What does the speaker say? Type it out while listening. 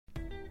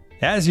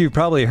As you've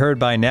probably heard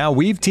by now,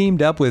 we've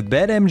teamed up with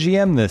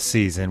BetMGM this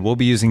season. We'll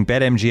be using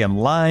BetMGM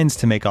lines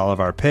to make all of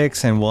our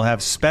picks, and we'll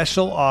have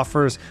special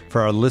offers for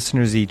our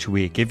listeners each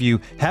week. If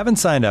you haven't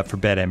signed up for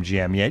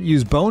BetMGM yet,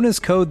 use bonus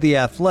code The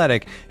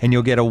Athletic, and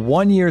you'll get a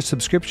 1-year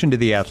subscription to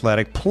The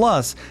Athletic,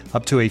 plus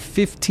up to a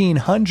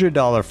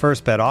 $1,500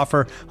 first bet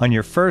offer on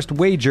your first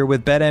wager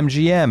with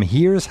BetMGM.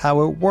 Here's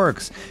how it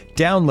works.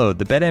 Download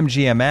the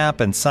BetMGM app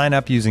and sign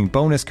up using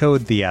bonus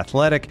code The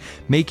Athletic.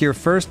 Make your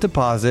first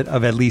deposit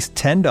of at least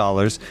 $10.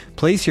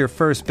 Place your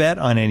first bet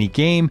on any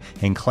game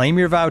and claim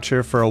your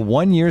voucher for a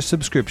 1-year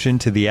subscription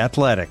to The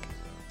Athletic.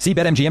 See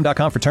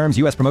BetMGM.com for terms.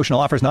 U.S. promotional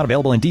offers not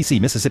available in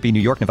D.C., Mississippi, New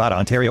York, Nevada,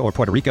 Ontario, or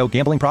Puerto Rico.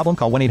 Gambling problem?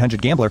 Call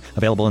 1-800-GAMBLER.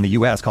 Available in the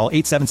U.S. Call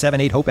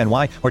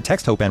 877-8-HOPE-NY or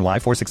text HOPE-NY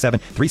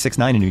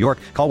 467-369 in New York.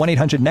 Call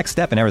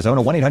 1-800-NEXT-STEP in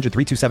Arizona.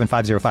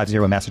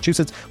 1-800-327-5050 in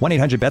Massachusetts.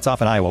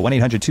 1-800-BETS-OFF in Iowa.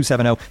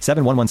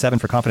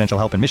 1-800-270-7117 for confidential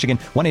help in Michigan.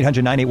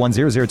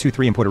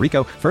 1-800-981-0023 in Puerto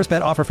Rico. First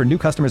bet offer for new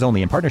customers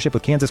only in partnership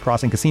with Kansas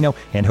Crossing Casino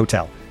and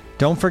Hotel.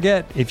 Don't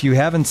forget, if you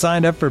haven't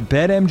signed up for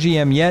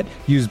BetMGM yet,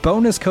 use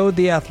bonus code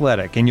The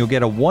Athletic, and you'll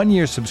get a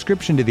 1-year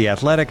subscription to The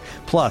Athletic,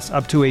 plus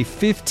up to a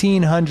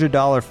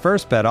 $1,500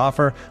 first bet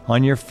offer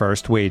on your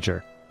first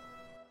wager.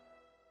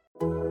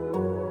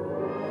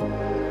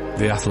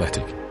 The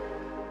Athletic.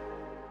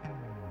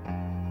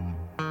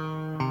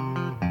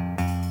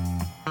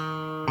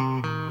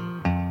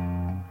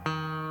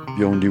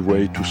 The only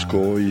way to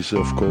score is,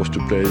 of course,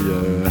 to play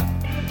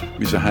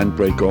with a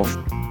handbrake off.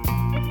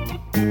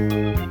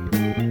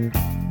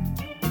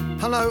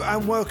 Hello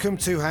and welcome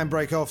to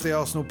Handbrake Off, the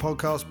Arsenal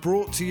podcast,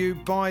 brought to you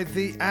by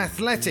The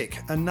Athletic.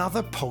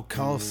 Another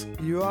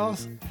podcast, you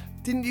ask?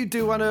 Didn't you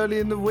do one early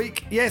in the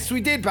week? Yes,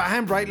 we did, but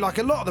Handbrake, like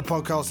a lot of the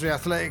podcasts of The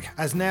Athletic,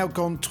 has now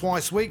gone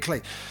twice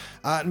weekly.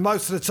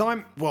 Most of the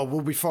time, well,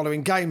 we'll be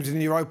following games in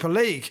the Europa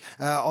League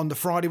on the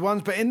Friday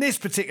ones, but in this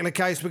particular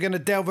case, we're going to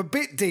delve a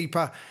bit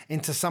deeper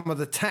into some of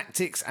the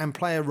tactics and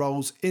player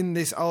roles in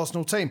this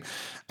Arsenal team.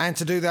 And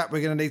to do that,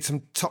 we're going to need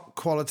some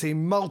top-quality,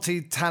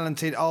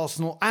 multi-talented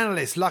Arsenal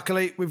analysts.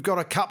 Luckily, we've got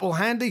a couple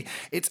handy.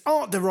 It's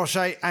Art de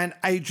Roche and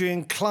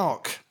Adrian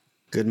Clark.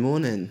 Good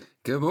morning.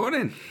 Good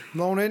morning.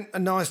 Morning.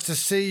 Nice to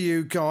see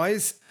you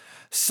guys.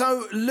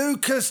 So,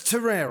 Lucas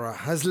Torreira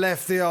has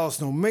left the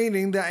Arsenal,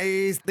 meaning that it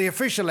is the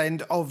official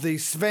end of the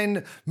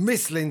Sven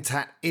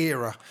Mislintat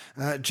era.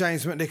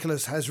 James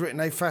McNicholas has written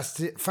a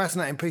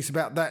fascinating piece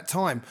about that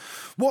time.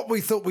 What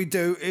we thought we'd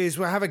do is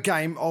we'll have a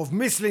game of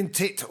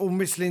Mislintit or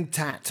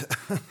Mislintat,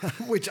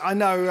 which I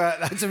know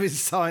that's of his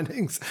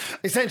signings.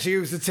 Essentially,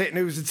 who was the tit and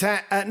who was the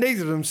tat.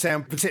 Neither of them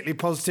sound particularly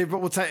positive, but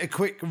we'll take a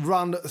quick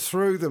run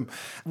through them.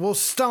 We'll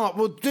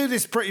do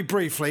this pretty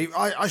briefly.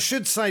 I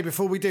should say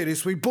before we do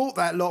this, we bought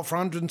that lot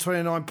for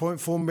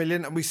 129.4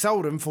 million and we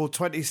sold them for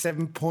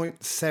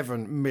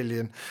 27.7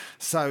 million.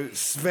 So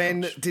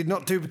Sven did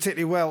not do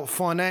particularly well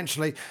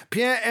financially.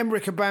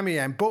 Pierre-Emerick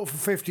Aubameyang bought for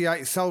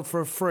 58, sold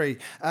for a free.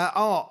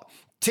 Art,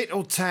 tit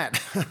or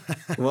tat?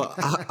 Well,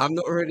 I'm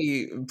not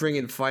really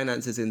bringing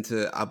finances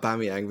into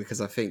Aubameyang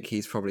because I think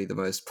he's probably the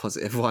most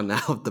positive one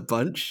out of the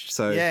bunch.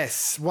 So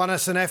yes, won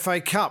us an FA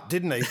Cup,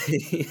 didn't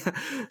he?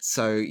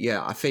 So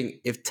yeah, I think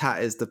if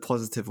tat is the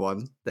positive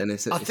one, then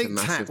it's a massive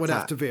tat would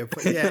have to be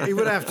it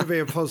would have to be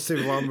a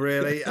positive one,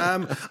 really.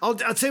 I'll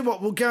tell you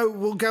what, we'll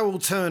go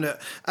alternate.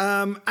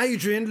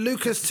 Adrian,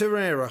 Lucas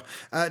Torreira,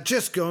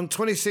 just gone,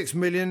 26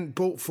 million,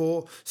 bought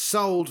for,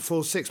 sold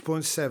for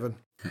 6.7.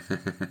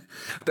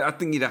 I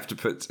think you'd have to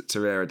put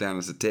Torreira down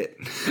as a tit.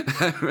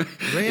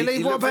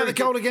 Really? What about the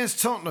goal against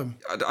Tottenham?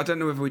 I don't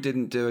know whether we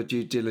didn't do a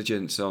due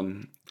diligence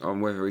on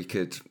whether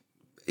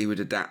he would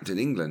adapt in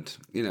England,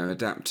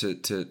 adapt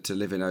to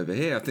living over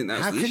here. I think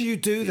that's How can you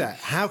do that?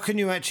 How can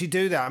you actually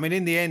do that? I mean,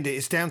 in the end,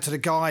 it's down to the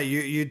guy.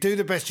 You do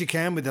the best you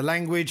can with the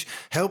language,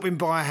 help him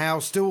buy a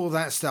house, do all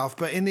that stuff.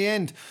 But in the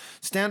end,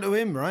 it's down to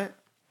him, right?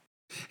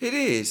 It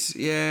is.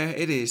 Yeah,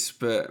 it is.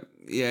 But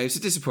yeah, it's a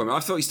disappointment. I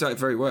thought he started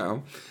very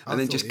well and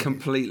then just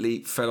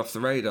completely fell off the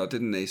radar,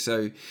 didn't he?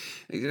 So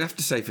you'd have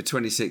to say for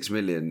 26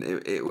 million,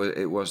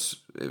 it was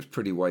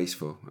pretty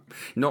wasteful.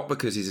 Not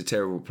because he's a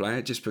terrible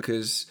player, just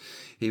because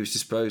he was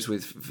disposed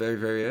with very,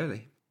 very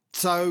early.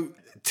 So,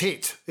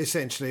 tit,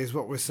 essentially, is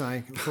what we're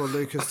saying for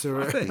Lucas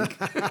Torreira.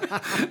 I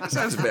think.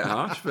 Sounds a bit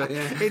harsh, but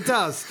yeah. It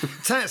does.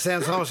 Tat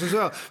sounds harsh as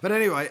well. But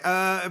anyway,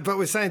 but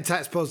we're saying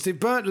tat's positive.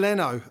 Bernd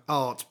Leno,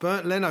 Art.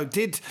 Bernd Leno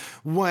did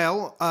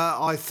well,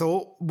 I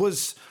thought.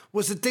 Was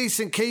a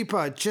decent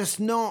keeper,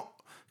 just not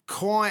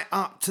quite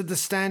up to the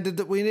standard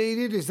that we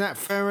needed. Is that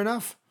fair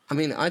enough? I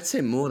mean, I'd say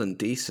more than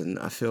decent.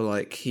 I feel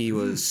like he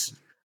was,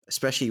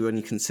 especially when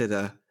you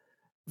consider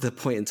the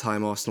point in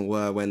time Arsenal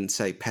were when,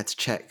 say, Petr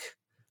Cech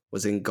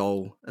was in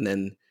goal and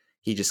then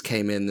he just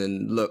came in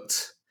and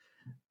looked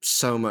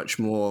so much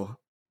more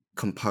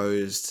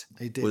composed.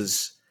 He did.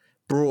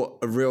 Brought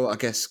a real, I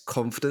guess,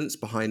 confidence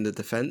behind the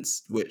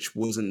defence, which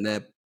wasn't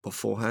there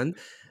beforehand.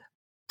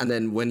 And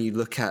then when you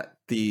look at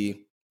the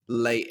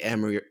late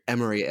Emery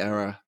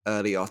era,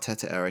 early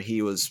Arteta era,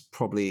 he was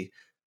probably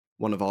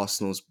one of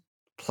Arsenal's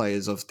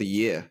players of the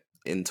year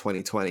in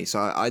 2020. So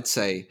I'd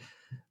say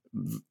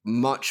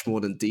much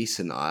more than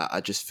decent.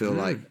 I just feel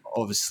like,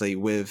 obviously,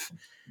 with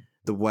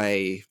the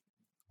way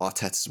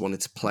Arteta's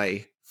wanted to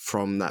play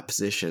from that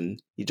position,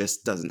 he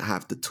just doesn't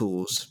have the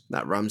tools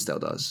that Ramsdale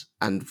does.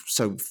 And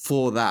so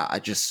for that,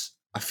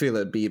 I feel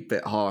it'd be a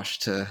bit harsh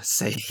to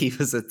say he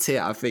was a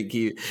tit. I think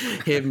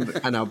him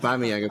and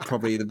Aubameyang are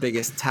probably the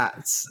biggest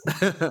tats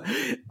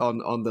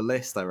on the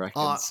list, I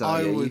reckon.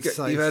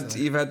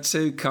 You've had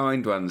two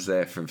kind ones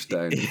there from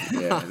Stone.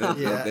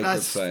 Yeah,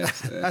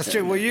 that's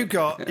true. Well, you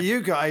got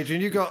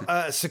Adrian. You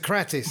got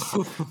Socrates.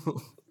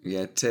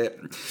 Yeah, tit.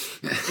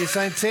 You're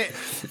saying tit.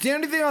 The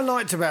only thing I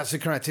liked about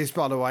Socrates,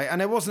 by the way,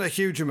 and it wasn't a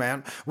huge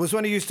amount, was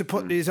when he used to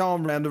put his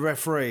arm around the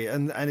referee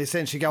and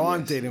essentially go,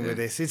 I'm dealing with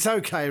this. It's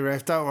okay,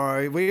 ref, don't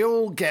worry. We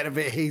all get a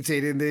bit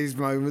heated in these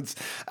moments.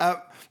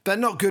 But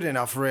not good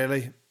enough,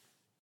 really.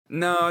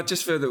 No, I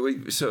just feel that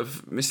we sort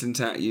of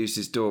Mislintat used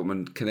his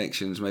Dortmund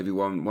connections maybe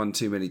one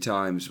too many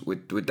times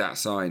with that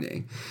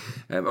signing.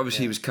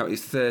 Obviously, he was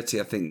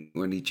 30, I think,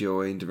 when he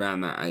joined,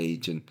 around that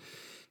age, and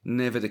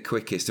never the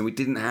quickest. And we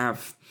didn't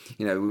have,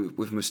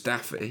 with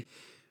Mustafi,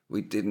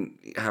 we didn't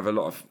have a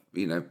lot of,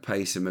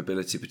 pace and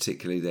mobility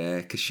particularly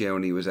there.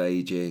 Koscielny was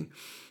ageing.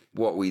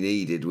 What we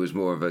needed was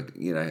more of a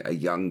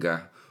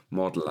younger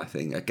model, I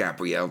think, a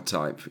Gabriel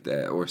type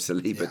there, or a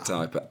Saliba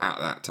type at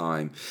that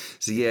time.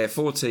 So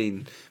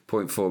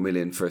 14.4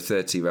 million for a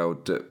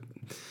 30-year-old that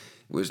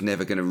was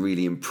never going to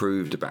really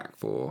improve the back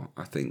four.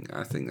 I think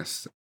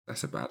that's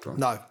a bad one.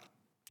 No.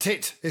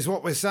 Tit is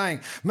what we're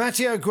saying.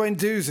 Matteo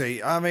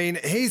Guendouzi, I mean,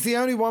 he's the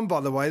only one, by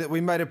the way, that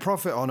we made a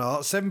profit on.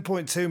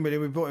 7.2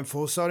 million we bought him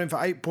for, sold him for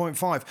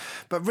 8.5.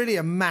 But really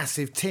a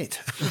massive tit,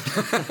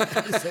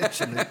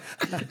 essentially.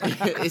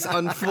 It's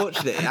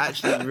unfortunate. It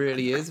actually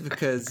really is,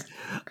 because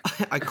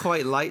I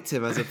quite liked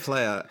him as a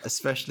player,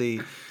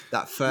 especially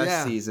that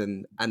first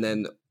season and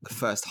then the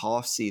first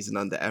half season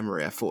under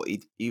Emery. I thought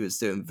he was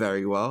doing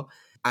very well.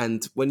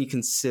 And when you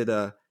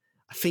consider,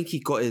 I think he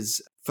got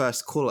his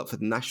first call-up for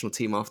the national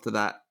team after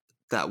that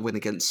win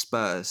against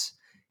Spurs.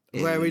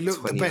 Where he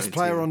looked the best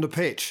player on the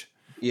pitch.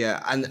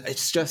 Yeah, and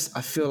it's just,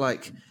 I feel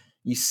like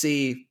you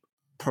see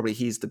probably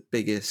he's the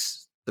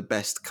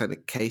best kind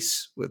of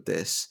case with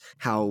this,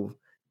 how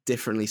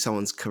differently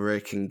someone's career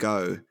can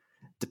go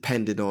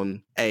depending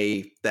on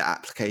A, their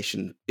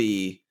application,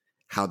 B,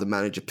 how the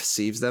manager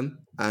perceives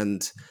them.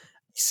 And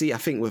see, I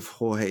think with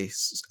Jorge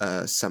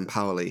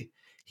Sampaoli,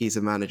 he's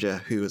a manager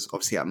who was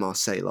obviously at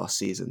Marseille last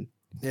season,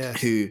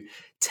 who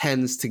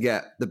tends to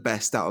get the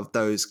best out of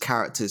those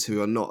characters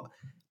who are not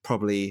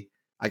probably,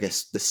 I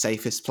guess, the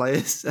safest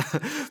players,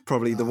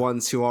 probably the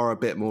ones who are a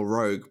bit more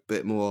rogue, a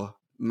bit more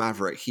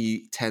maverick.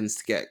 He tends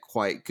to get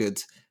quite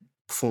good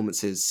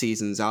performances,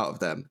 seasons out of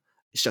them.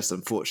 It's just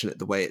unfortunate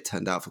the way it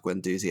turned out for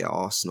Guendouzi at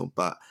Arsenal.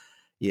 But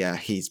yeah,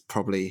 he's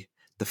probably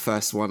the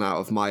first one out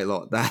of my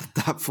lot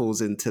that falls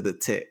into the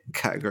tit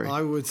category.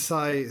 I would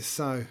say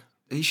so.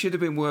 He should have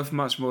been worth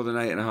much more than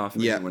 8.5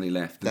 million when he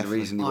left. And the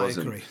reason he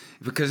wasn't, agree.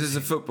 Because as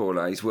a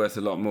footballer, he's worth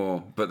a lot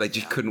more. But they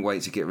just couldn't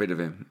wait to get rid of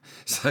him.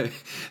 So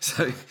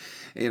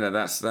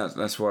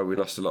that's why we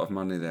lost a lot of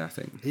money there, I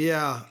think.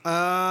 Yeah.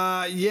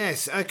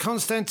 Yes.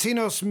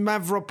 Konstantinos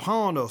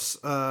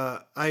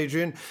Mavropanos,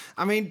 Adrian.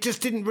 I mean,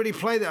 just didn't really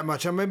play that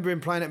much. I remember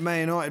him playing at Man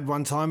United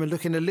one time and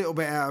looking a little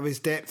bit out of his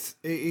depth.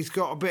 He's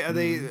got a bit of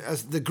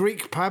the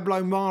Greek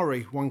Pablo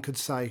Mari, one could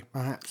say,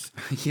 perhaps.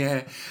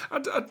 Yeah.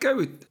 I'd go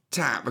with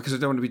Tap, because I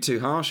don't want to be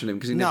too harsh on him,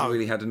 because he never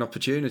really had an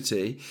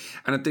opportunity.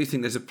 And I do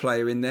think there's a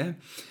player in there.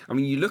 I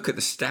mean, you look at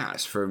the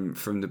stats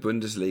from the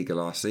Bundesliga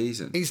last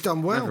season. He's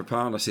done well.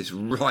 Mavropanos is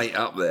right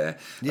up there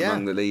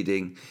among the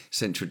leading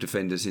central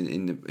defenders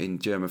in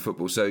German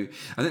football. So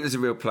I think there's a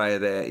real player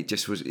there. He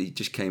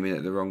just came in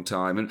at the wrong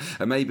time.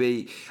 And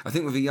maybe, I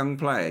think with a young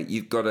player,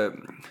 you've got to,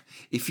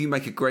 if you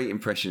make a great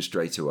impression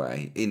straight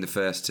away in the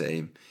first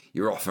team,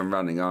 you're off and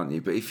running, aren't you?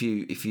 But if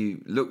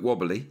you look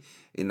wobbly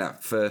in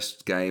that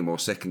first game or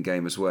second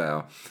game as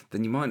well,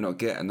 then you might not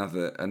get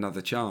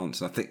another chance.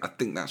 And I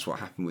think that's what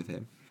happened with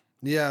him.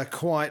 Yeah,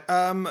 quite.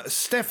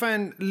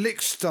 Stefan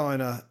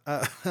Lichtsteiner,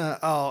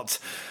 Art.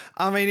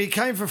 I mean, he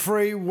came for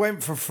free,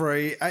 went for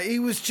free. He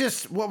was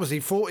just,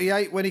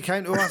 48 when he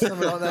came to us,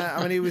 something like that.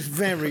 I mean, he was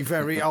very,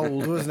 very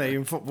old, wasn't he,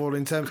 in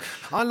footballing terms.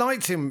 I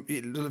liked him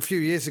a few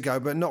years ago,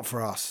 but not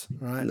for us,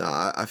 right? No,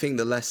 I think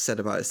the less said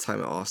about his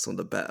time at Arsenal,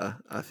 the better.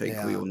 I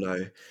think we all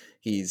know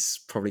he's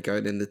probably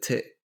going in the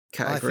tit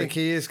category. I think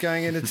he is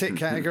going in the tit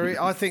category.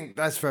 I think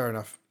that's fair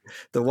enough.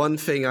 The one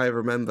thing I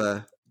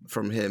remember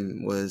from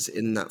him was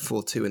in that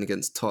 4-2 win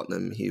against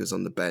Tottenham, he was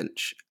on the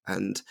bench,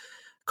 and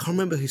I can't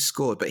remember who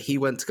scored, but he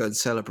went to go and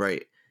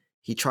celebrate.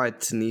 He tried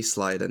to knee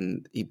slide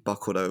and he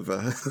buckled over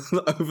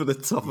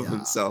the top of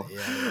himself.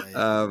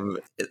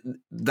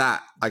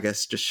 That, I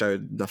guess, just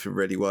showed nothing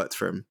really worked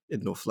for him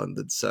in North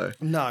London. So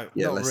not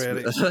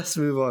really. Let's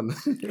move on.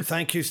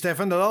 Thank you,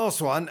 Stefan. The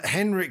last one,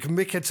 Henrik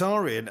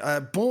Mkhitaryan.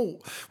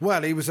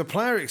 He was a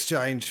player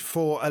exchange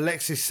for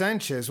Alexis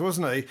Sanchez,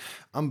 wasn't he?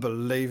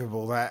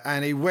 Unbelievable that.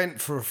 And he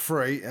went for a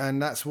free, and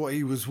that's what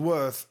he was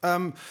worth.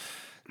 I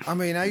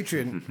mean,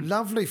 Adrian,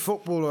 lovely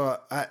footballer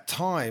at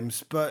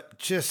times, but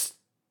just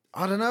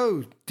I don't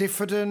know,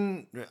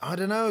 diffident. I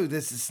don't know.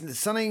 There's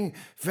something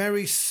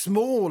very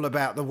small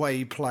about the way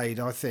he played,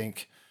 I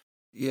think.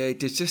 Yeah, it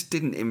just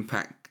didn't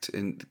impact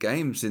in the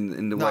games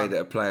in the way that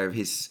a player of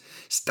his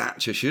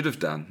stature should have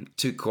done.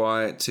 Too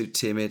quiet, too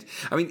timid.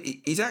 I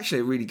mean, he's actually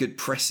a really good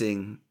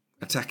pressing,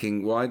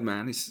 attacking wide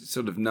man. He's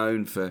sort of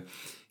known for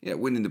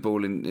winning the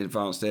ball in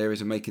advanced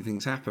areas and making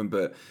things happen,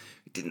 but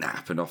it didn't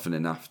happen often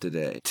enough, did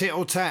it? Tit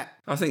or tat?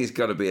 I think it's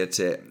got to be a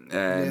tit,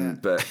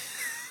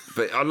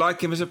 but I like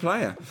him as a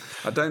player.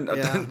 I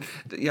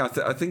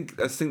think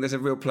there's a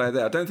real player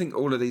there. I don't think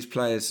all of these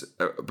players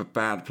are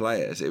bad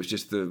players. It was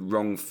just the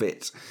wrong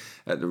fit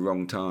at the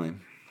wrong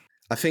time.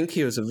 I think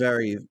he was a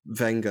very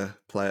Wenger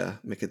player,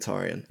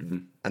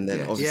 Mkhitaryan, and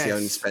then obviously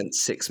only spent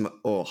 6 months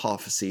or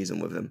half a season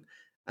with him.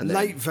 And then,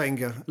 late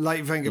Wenger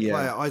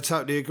player. I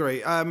totally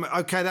agree.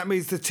 Okay, that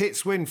means the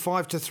Tits win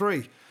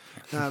 5-3.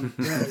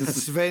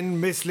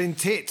 Sven Mislin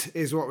Tit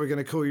is what we're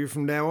going to call you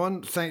from now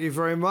on. Thank you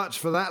very much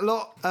for that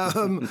lot.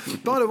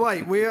 By the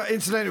way, we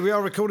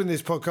are recording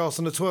this podcast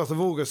on the 12th of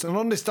August, and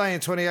on this day in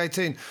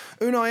 2018,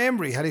 Unai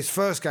Emery had his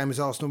first game as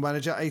Arsenal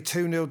manager, a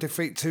 2-0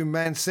 defeat to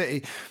Man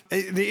City.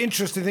 The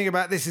interesting thing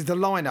about this is the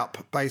lineup,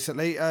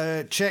 basically.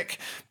 Cech,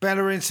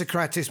 Bellerin,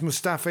 Sokratis,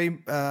 Mustafi,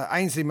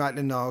 Ainsley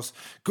Maitland-Niles,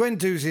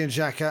 Guendouzi and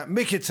Xhaka,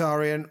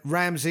 Mkhitaryan,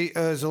 Ramsey,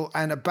 Ozil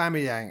and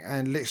Aubameyang,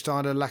 and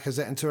Lichtsteiner,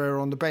 Lacazette and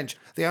Torreira on the bench.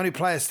 The only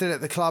players still at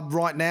the club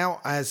right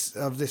now, as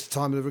of this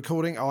time of the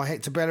recording, are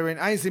Hector Bellerin,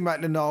 Ainsley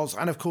Maitland-Niles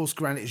and, of course,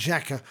 Granit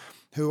Xhaka,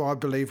 who I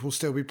believe will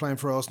still be playing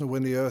for Arsenal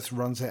when the earth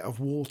runs out of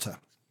water.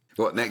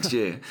 What, next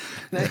year?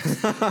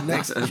 next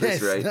At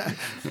this rate.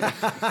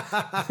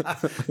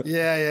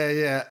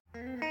 Yeah.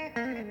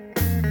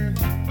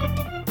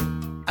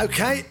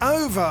 Okay,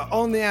 over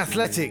on the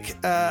Athletic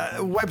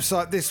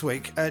website this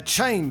week,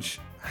 change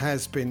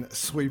has been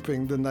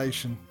sweeping the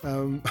nation.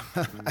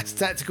 As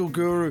tactical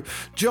guru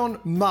John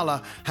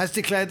Muller has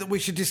declared that we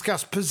should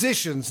discuss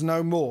positions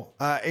no more.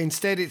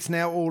 Instead, it's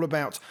now all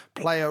about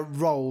player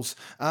roles.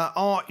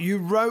 Art, you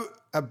wrote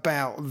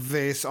about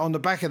this on the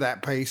back of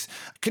that piece.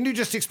 Can you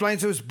just explain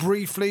to us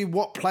briefly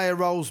what player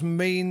roles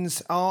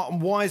means, Art,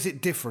 and why is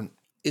it different?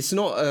 It's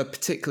not a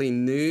particularly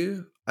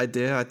new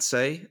idea, I'd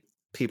say.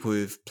 People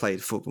who've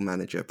played Football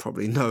Manager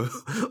probably know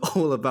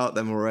all about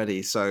them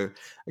already. So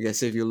I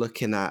guess if you're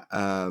looking at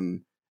a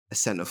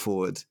centre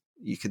forward,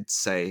 you could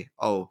say,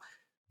 oh,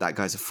 that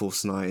guy's a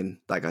false nine,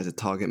 that guy's a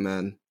target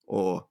man,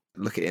 or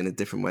look at it in a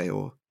different way,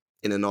 or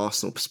in an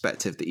Arsenal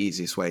perspective, the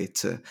easiest way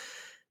to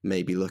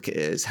maybe look at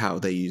it is how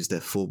they use their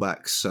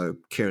fullbacks. So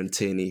Kieran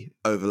Tierney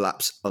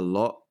overlaps a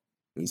lot.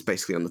 He's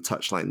basically on the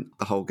touchline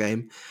the whole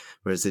game,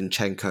 whereas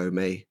Zinchenko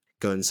may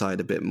go inside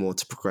a bit more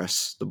to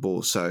progress the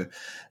ball. So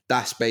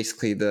that's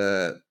basically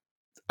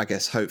I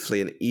guess,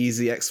 hopefully an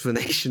easy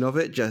explanation of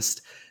it.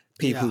 Just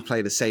people who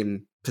play the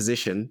same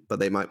position, but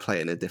they might play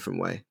it in a different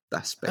way.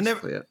 That's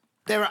basically it.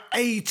 There are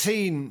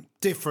 18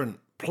 different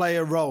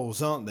player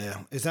roles, aren't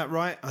there? Is that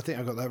right? I think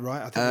I got that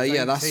right.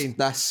 I think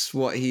that's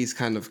what he's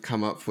kind of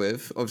come up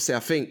with. Obviously, I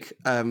think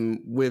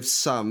with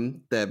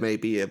some, there may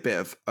be a bit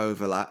of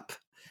overlap,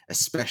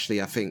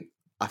 especially I think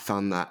I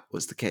found that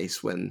was the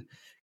case when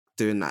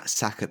doing that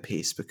Saka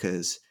piece,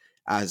 because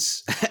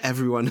as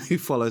everyone who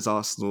follows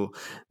Arsenal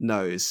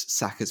knows,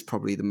 Saka's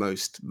probably the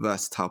most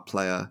versatile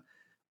player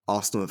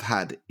Arsenal have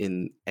had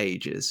in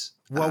ages.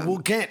 Well, we'll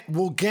get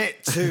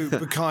to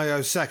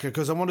Bukayo Saka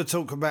because I want to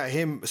talk about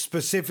him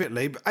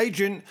specifically. But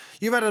Adrian,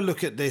 you've had a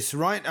look at this,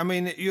 right? I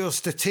mean, you're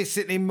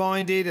statistically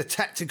minded, a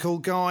tactical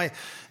guy.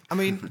 I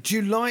mean, do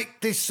you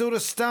like this sort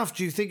of stuff?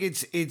 Do you think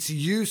it's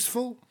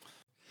useful?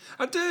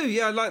 I do,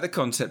 yeah. I like the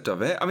concept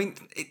of it. I mean,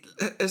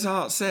 as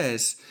Art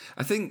says,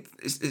 I think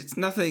it's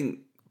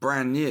nothing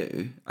brand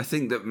new. I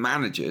think that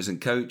managers and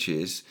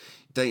coaches,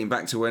 dating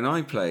back to when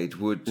I played,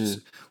 would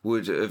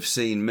have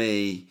seen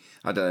me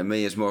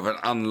as more of an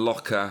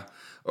unlocker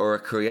or a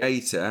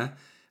creator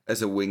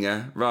as a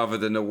winger rather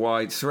than a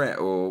wide threat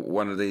or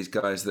one of these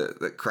guys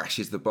that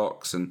crashes the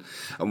box and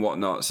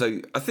whatnot.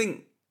 So I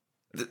think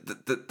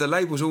the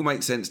labels all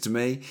make sense to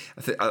me.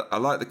 I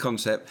like the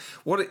concept.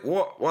 What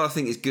I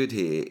think is good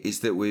here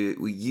is that we're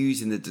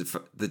using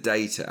the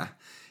data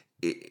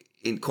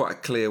in quite a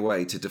clear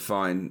way to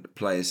define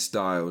players'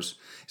 styles.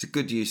 It's a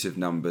good use of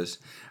numbers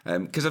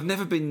because I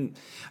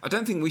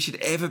don't think we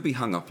should ever be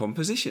hung up on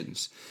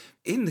positions.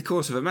 In the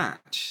course of a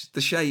match,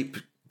 the shape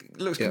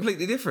looks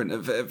completely different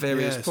at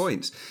various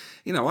points.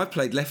 You know, I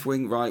played left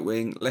wing, right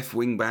wing, left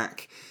wing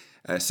back,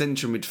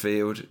 central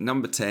midfield,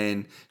 number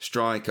 10,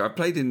 striker. I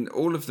played in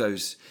all of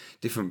those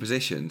different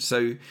positions.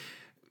 So,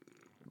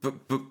 but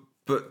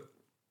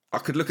I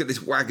could look at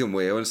this wagon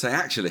wheel and say,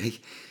 actually,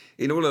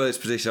 in all of those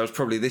positions, I was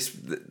probably this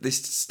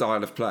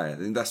style of player.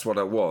 I think that's what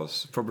I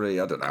was.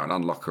 Probably, I don't know, an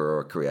unlocker or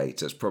a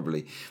creator. It's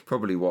probably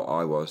what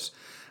I was.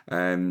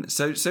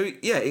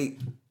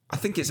 I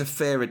think it's a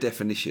fairer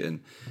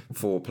definition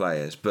for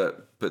players,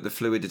 but the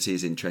fluidity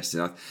is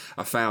interesting.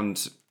 I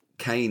found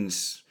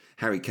Kane's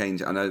Harry Kane.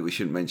 I know that we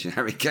shouldn't mention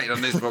Harry Kane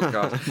on this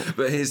podcast,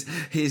 but his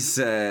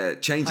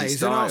changing he's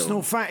style. An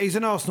Arsenal fan. He's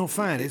an Arsenal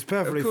fan. It's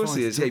perfectly fine. Of course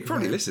he is. Yeah, he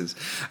probably listens.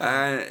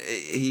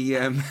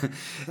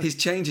 His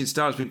change in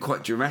style has been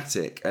quite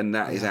dramatic, and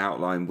that is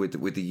outlined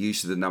with the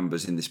use of the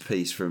numbers in this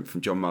piece from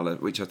John Muller,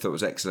 which I thought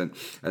was excellent.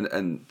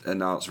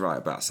 And Art's right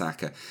about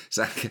Saka.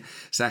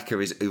 Saka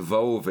is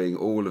evolving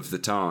all of the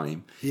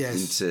time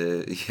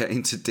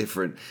into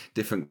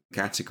different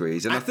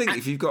categories, and I think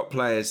if you've got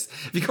players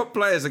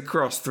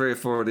across 3 or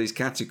 4 of these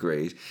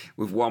categories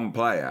with one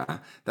player,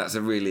 that's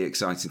a really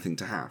exciting thing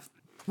to have.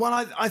 Well,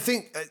 I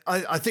think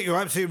you're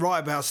absolutely right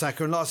about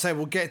Saka, and like I say,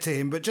 we'll get to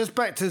him. But just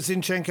back to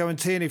Zinchenko and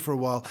Tierney for a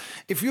while.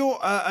 If you're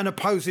an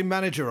opposing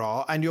manager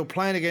and you're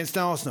playing against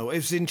Arsenal,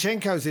 if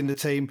Zinchenko's in the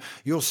team,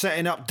 you're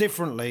setting up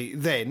differently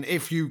then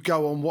if you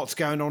go on what's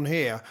going on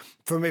here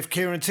from if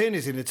Kieran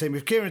Tierney's in the team.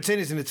 If Kieran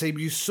Tierney's in the team,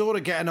 you sort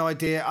of get an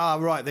idea,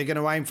 right, they're going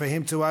to aim for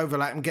him to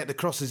overlap and get the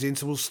crosses in,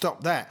 so we'll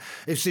stop that.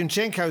 If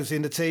Zinchenko's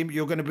in the team,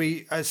 you're going to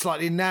be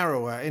slightly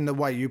narrower in the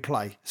way you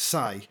play,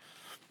 say.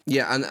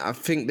 Yeah, and I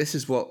think this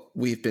is what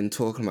we've been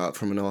talking about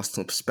from an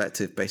Arsenal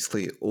perspective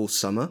basically all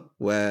summer,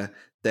 where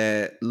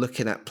they're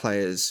looking at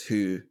players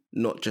who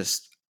not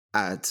just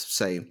add,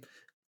 say,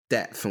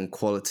 depth and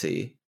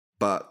quality,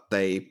 but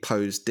they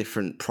pose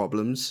different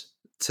problems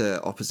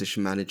to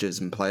opposition managers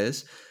and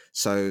players.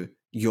 So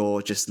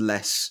you're just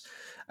less,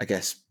 I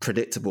guess,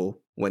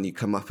 predictable when you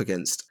come up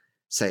against,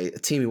 say, a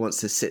team who wants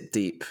to sit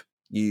deep.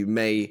 You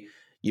may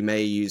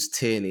use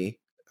Tierney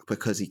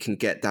because he can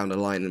get down the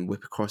line and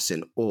whip a cross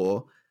in,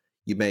 or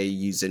you may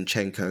use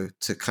Zinchenko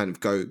to kind of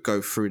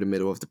go through the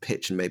middle of the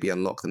pitch and maybe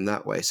unlock them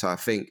that way. So I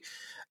think,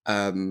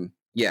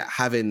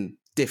 having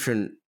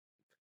different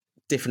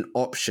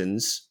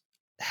options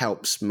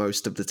helps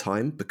most of the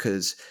time,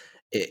 because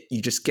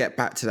you just get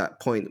back to that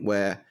point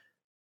where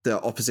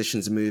the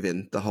opposition's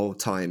moving the whole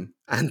time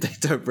and they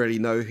don't really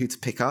know who to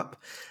pick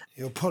up.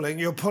 You're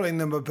pulling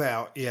them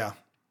about, yeah.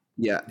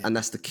 Yeah, and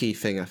that's the key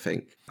thing, I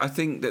think. I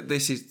think that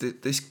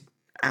this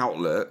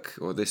outlook,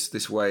 or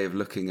this way of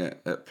looking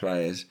at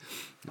players,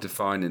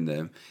 defining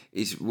them,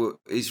 is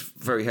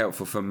very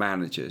helpful for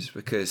managers,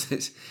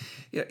 because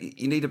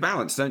you need a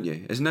balance, don't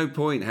you? There's no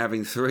point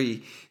having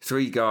three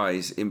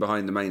guys in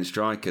behind the main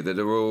striker that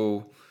are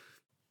all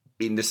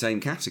in the same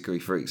category,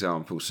 for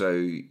example. So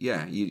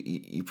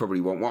you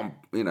probably want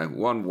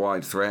one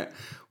wide threat,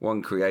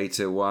 one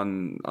creator,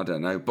 one, I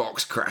don't know,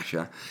 box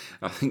crasher,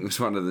 I think was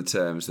one of the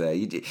terms there.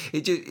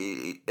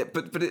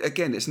 But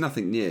again, it's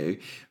nothing new.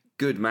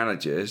 Good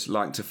managers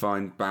like to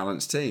find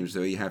balanced teams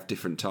where you have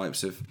different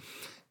types of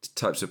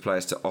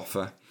players to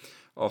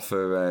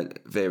offer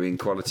varying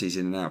qualities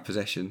in and out of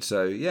possession.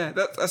 So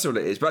that's all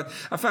it is. But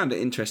I found it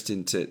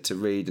interesting to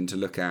read and to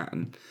look at,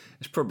 and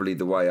it's probably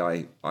the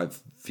way I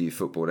view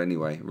football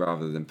anyway,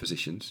 rather than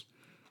positions.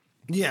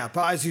 Yeah,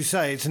 but as you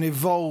say, it's an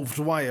evolved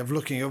way of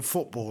looking at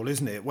football,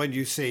 isn't it? When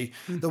you see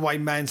the way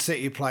Man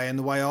City play and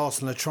the way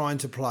Arsenal are trying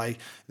to play,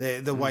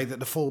 the way that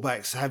the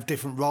fullbacks have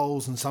different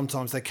roles, and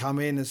sometimes they come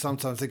in and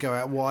sometimes they go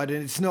out wide.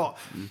 And it's not,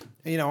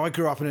 I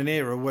grew up in an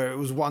era where it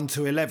was 1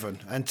 to 11,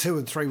 and 2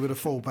 and 3 were the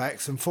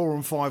fullbacks, and 4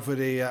 and 5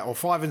 were or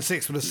 5 and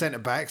 6 were the centre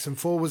backs, and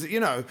 4 was,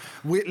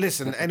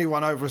 listen,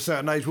 anyone over a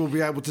certain age will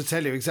be able to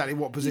tell you exactly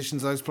what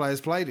positions those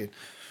players played in.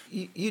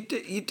 You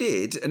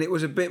did, and it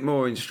was a bit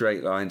more in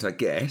straight lines, I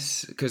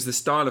guess, because the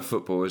style of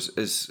football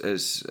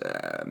has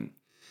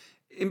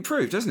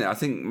improved, hasn't it? I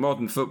think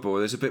modern football,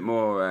 there's a bit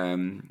more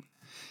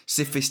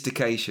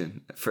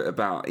sophistication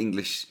about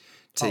English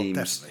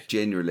teams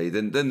generally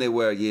than there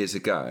were years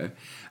ago,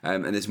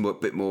 and there's a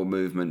bit more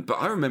movement. But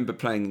I remember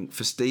playing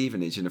for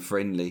Stevenage in a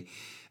friendly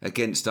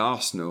against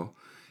Arsenal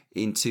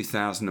in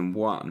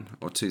 2001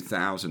 or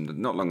 2000,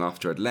 not long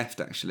after I'd left,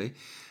 actually,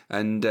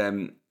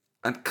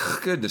 and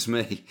goodness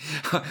me,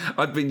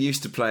 I'd been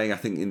used to playing, I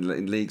think,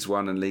 in Leagues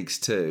 1 and Leagues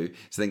 2.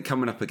 So then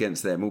coming up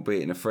against them,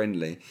 albeit in a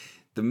friendly,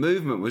 the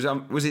movement was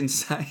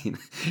insane.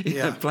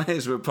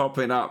 Players were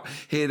popping up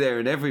here, there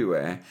and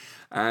everywhere.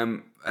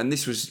 And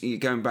this was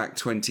going back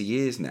 20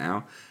 years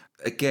now.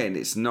 Again,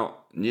 it's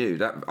not new.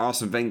 That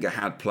Arsene Wenger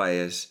had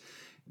players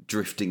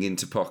drifting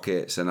into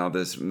pockets and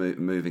others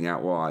moving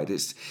out wide.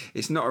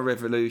 It's not a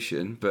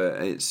revolution,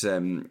 but it's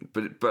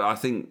but I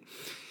think,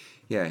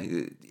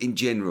 in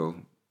general,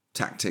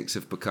 tactics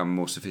have become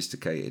more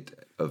sophisticated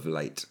of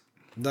late.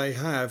 They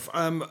have.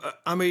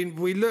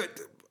 We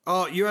looked.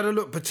 You had a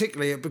look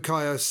particularly at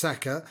Bukayo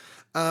Saka.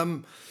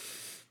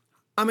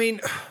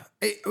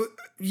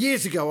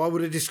 Years ago, I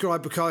would have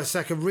described Bukayo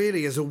Saka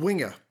really as a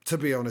winger, to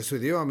be honest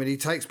with you. I mean, he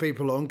takes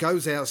people on,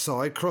 goes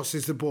outside,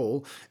 crosses the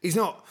ball. He's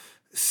not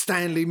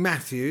Stanley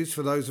Matthews,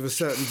 for those of a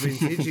certain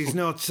vintage. He's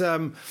not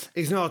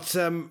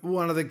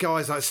one of the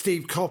guys like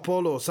Steve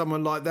Coppell or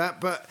someone like that,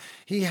 but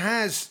he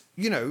has,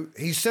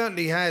 he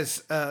certainly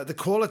has the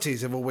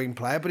qualities of a wing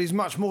player, but he's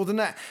much more than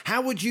that.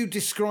 How would you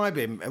describe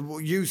him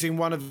using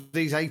one of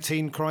these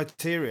 18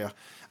 criteria?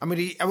 I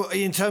mean,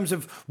 in terms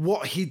of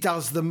what he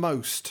does the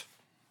most?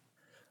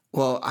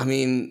 Well, I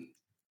mean,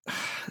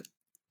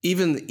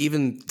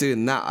 even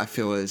doing that, I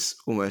feel is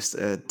almost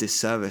a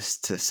disservice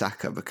to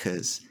Saka,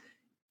 because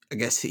I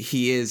guess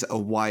he is a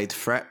wide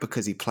threat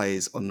because he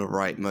plays on the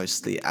right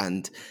mostly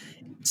and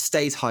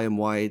stays high and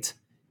wide,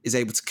 is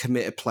able to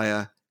commit a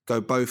player, go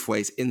both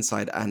ways,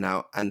 inside and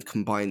out, and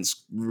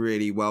combines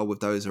really well with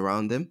those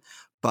around him.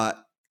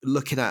 But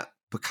looking at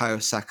Bukayo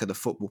Saka, the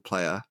football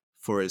player,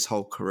 for his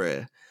whole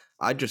career,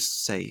 I'd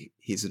just say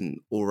he's an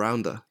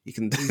all-rounder. He's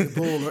a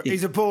baller.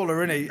 He's a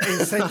baller, isn't he?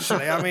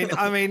 Essentially.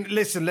 I mean,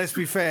 listen, let's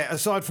be fair.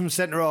 Aside from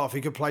centre-half,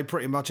 he could play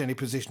pretty much any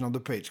position on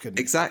the pitch, couldn't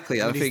he?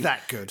 Exactly. I think he's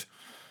that good.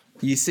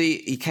 You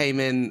see, he came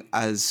in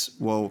as,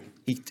 well,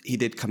 he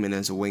did come in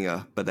as a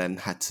winger, but then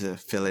had to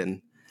fill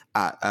in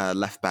at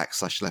left back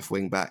 / left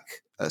wing back.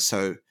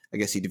 So I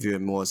guess he'd view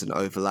him more as an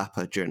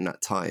overlapper during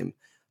that time.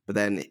 But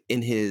then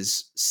in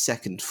his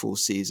second full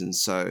season,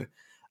 so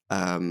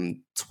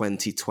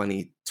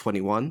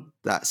 2020-21,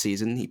 that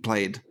season, he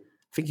played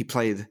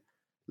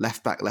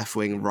left back, left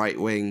wing, right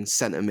wing,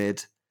 centre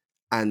mid.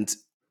 And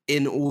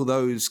in all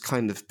those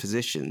kind of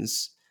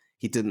positions,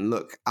 he didn't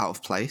look out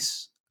of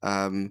place.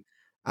 And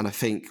I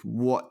think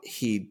what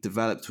he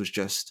developed was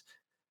just,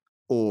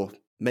 or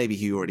maybe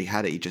he already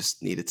had it, he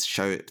just needed to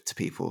show it to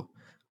people,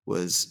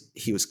 was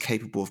he was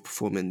capable of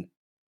performing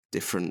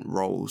different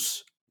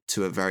roles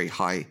to a very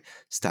high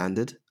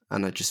standard.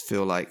 And I just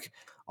feel like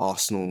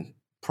Arsenal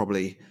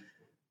probably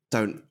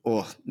don't,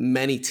 or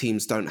many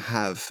teams don't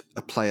have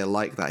a player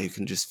like that who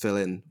can just fill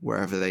in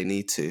wherever they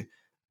need to.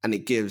 And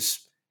it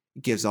gives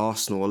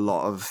Arsenal a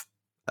lot of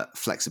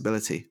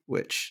flexibility,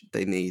 which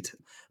they need.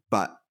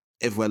 But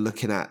if we're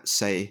looking at,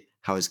 say,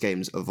 how his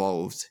game's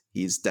evolved,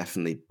 he's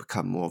definitely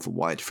become more of a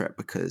wide threat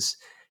because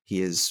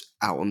he is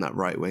out on that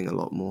right wing a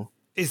lot more.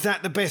 Is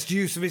that the best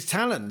use of his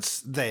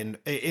talents, then,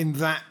 in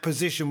that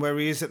position where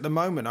he is at the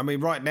moment? I mean,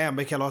 right now,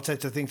 Mikel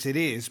Arteta thinks it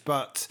is,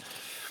 but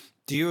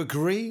do you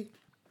agree?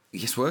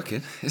 It's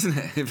working, isn't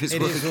it? If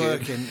it is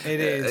working.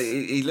 It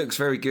is. He looks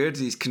very good.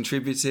 He's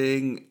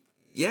contributing.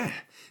 Yeah,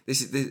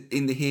 this is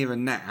in the here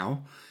and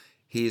now.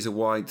 He is a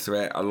wide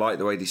threat. I like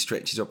the way he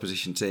stretches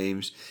opposition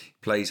teams,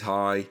 plays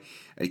high,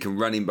 and he can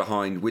run in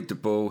behind with the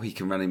ball. He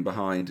can run in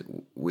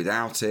behind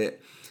without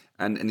it.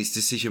 And his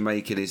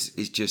decision-making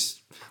is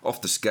just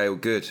off the scale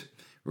good,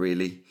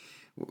 really,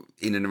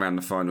 in and around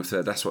the final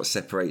third. That's what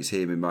separates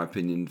him, in my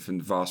opinion, from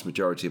the vast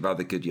majority of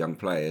other good young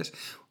players.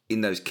 In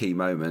those key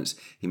moments,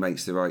 he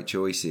makes the right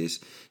choices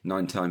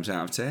 9 times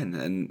out of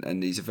 10,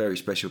 and he's a very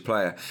special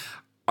player.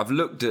 I've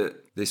looked at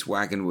this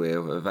wagon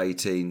wheel of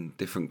 18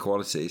 different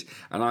qualities,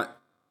 and I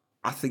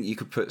think you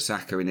could put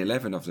Saka in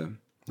 11 of them.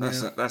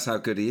 That's how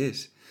good he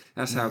is.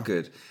 That's how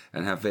good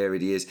and how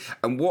varied he is.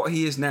 And what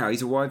he is now,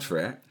 he's a wide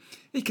threat.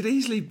 He could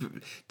easily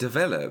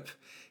develop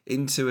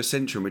into a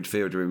central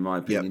midfielder, in my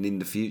opinion, in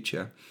the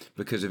future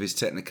because of his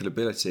technical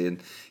ability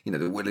and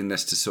the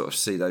willingness to sort of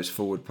see those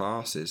forward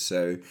passes.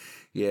 So,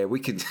 yeah, we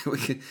can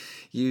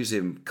use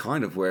him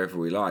kind of wherever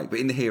we like, but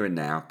in the here and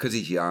now, because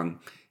he's young,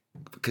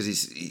 because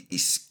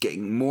he's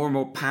getting more and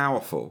more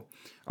powerful.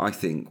 I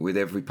think with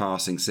every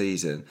passing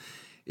season,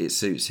 it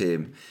suits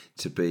him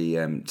to be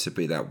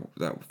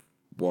that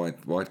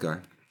wide guy.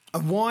 A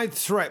wide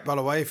threat, by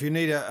the way, if you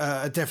need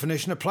a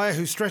definition, a player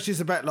who stretches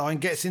the back line,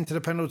 gets into the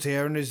penalty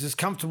area and is as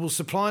comfortable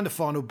supplying the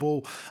final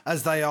ball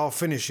as they are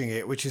finishing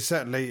it, which is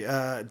certainly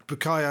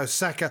Bukayo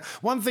Saka.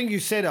 One thing you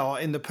said,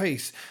 Art, in the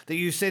piece, that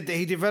you said that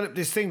he developed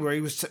this thing where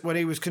when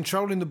he was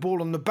controlling the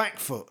ball on the back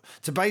foot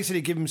to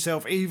basically give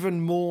himself even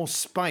more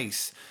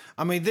space.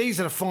 I mean, these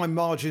are the fine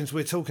margins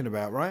we're talking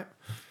about, right?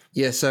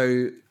 Yeah,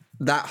 so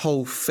that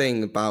whole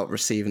thing about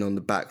receiving on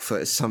the back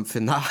foot is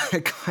something that I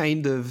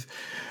kind of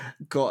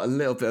got a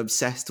little bit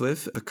obsessed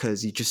with,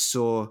 because you just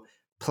saw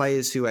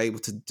players who were able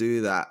to do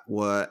that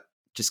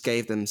just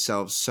gave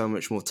themselves so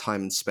much more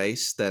time and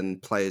space than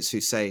players who,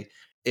 say,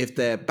 if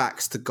their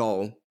back's to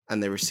goal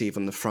and they receive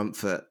on the front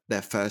foot,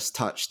 their first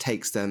touch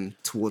takes them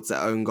towards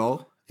their own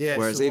goal. Yeah,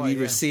 whereas if you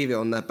receive it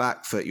on their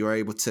back foot, you're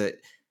able to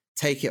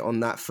take it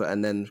on that foot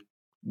and then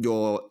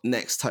your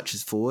next touch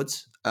is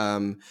forwards.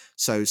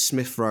 So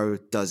Smith Rowe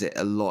did it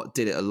a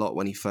lot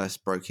when he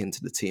first broke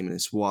into the team, and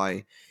it's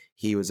why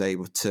he was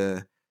able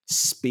to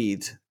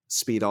speed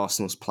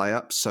Arsenal's play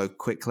up so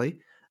quickly.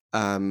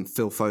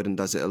 Phil Foden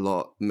does it a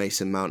lot,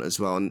 Mason Mount as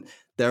well, and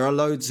there are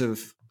loads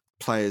of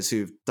players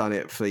who've done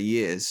it for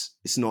years.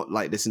 It's not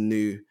like this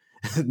new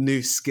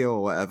skill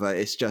or whatever.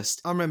 It's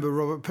just, I remember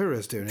Robert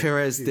Pires doing it.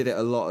 Pires did it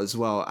a lot as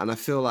well, and I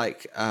feel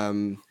like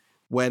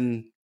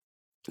when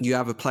you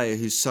have a player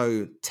who's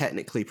so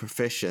technically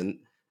proficient,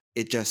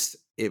 it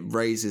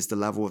raises the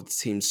level of the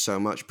team so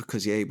much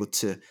because you're able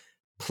to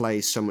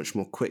play so much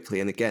more quickly,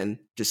 and again,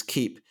 just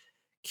keep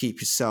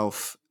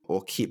yourself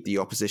or keep the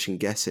opposition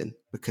guessing,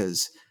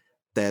 because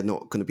they're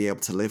not going to be able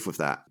to live with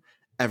that.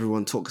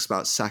 Everyone talks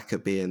about Saka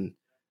being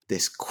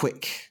this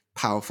quick,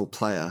 powerful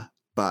player,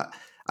 but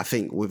I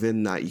think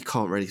within that, you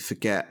can't really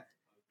forget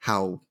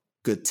how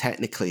good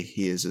technically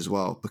he is as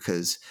well,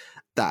 because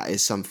that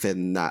is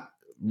something that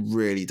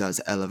really does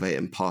elevate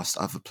him past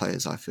other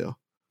players, I feel.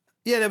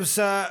 Yeah, there was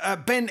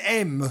Ben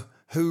M,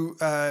 who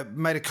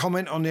made a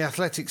comment on the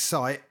Athletic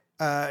site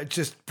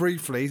just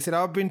briefly. He said,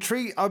 I'd be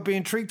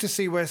intrigued to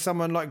see where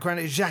someone like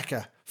Granit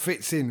Xhaka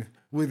fits in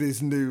with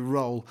his new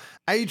role.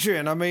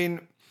 Adrian, I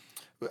mean,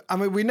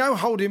 we know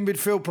holding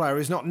midfield player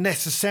is not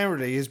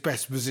necessarily his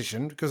best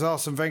position because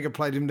Arsene Wenger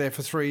played him there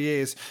for 3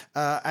 years,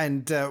 I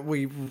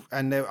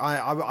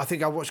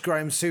think I watched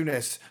Graham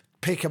Souness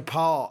pick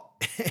apart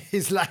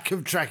his lack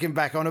of tracking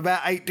back on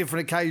about 8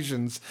 different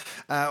occasions,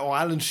 or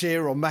Alan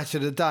Shearer on Match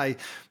of the Day.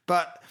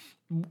 But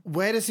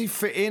where does he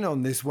fit in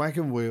on this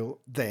wagon wheel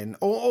then,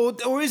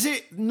 or is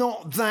it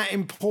not that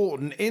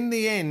important in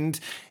the end?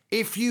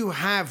 If you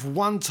have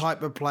one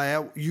type of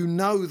player, you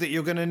know that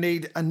you're going to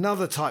need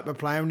another type of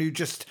player, and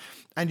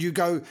you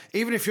go,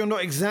 even if you're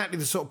not exactly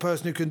the sort of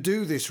person who can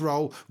do this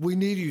role, we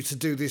need you to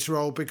do this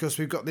role because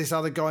we've got this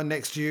other guy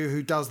next to you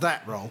who does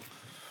that role.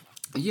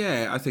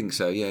 Yeah, I think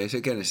so. Yeah,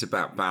 it's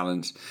about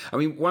balance. I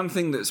mean, one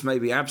thing that's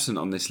maybe absent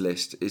on this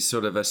list is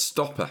sort of a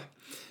stopper.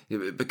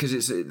 Because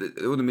it's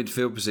all the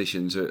midfield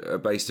positions are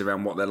based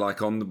around what they're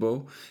like on the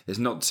ball. There's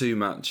not too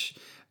much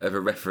of a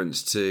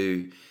reference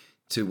to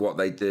what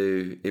they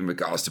do in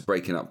regards to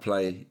breaking up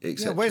play,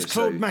 etc. Yeah, where's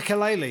Claude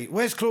Makelele?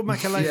 Where's Claude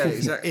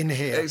Makelele in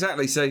here?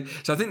 Exactly. So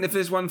I think if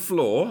there's one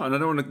flaw, and I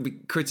don't want to be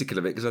critical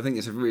of it because I think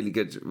it's a really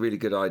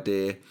good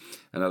idea,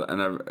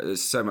 and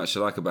there's so much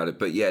to like about it.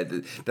 But yeah,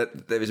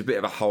 that there is a bit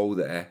of a hole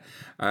there.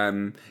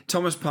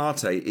 Thomas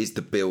Partey is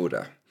the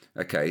builder.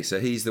 Okay, so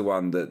he's the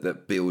one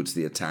that builds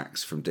the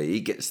attacks from D.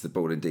 He gets the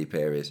ball in deep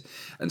areas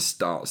and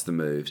starts the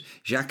moves.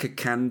 Xhaka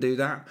can do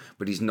that,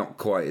 but he's not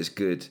quite as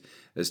good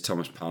as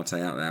Thomas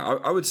Partey out there.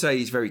 I would say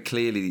he's very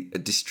clearly a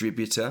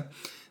distributor.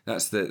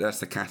 That's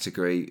the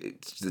category.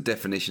 It's the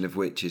definition of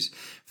which is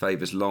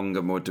favours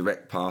longer, more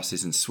direct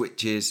passes and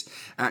switches,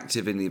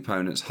 active in the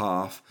opponent's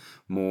half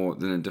more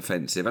than a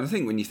defensive. And I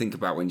think when you think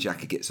about when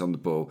Xhaka gets on the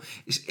ball,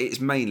 it's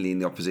mainly in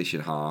the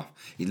opposition half.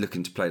 He's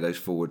looking to play those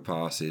forward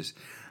passes.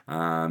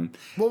 Well,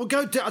 we'll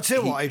go. I'll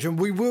tell you what, Adrian,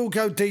 we will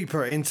go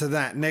deeper into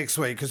that next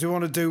week because we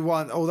want to do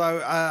one.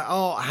 Although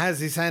Art has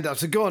his hand up,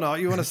 so go on, Art.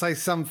 You want to say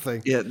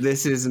something? Yeah,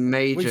 this is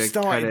major. We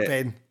started, credit.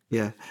 Ben.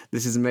 Yeah,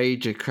 this is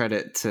major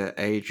credit to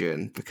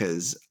Adrian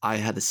because I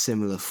had a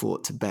similar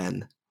thought to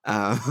Ben.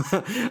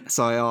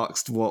 So I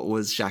asked what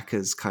was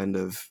Xhaka's kind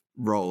of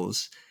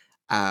roles,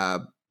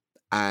 so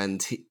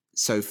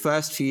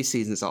first few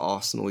seasons at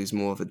Arsenal, he's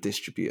more of a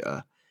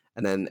distributor.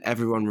 And then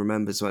everyone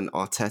remembers when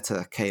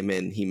Arteta came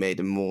in, he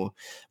made him more.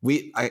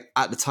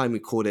 At the time we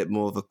called it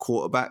more of a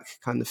quarterback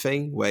kind of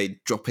thing, where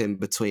he'd drop in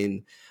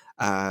between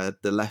the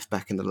left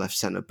back and the left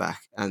centre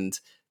back. And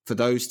for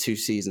those 2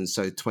 seasons,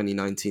 so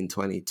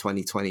 2019-20,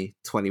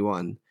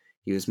 2020-21,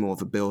 he was more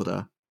of a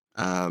builder,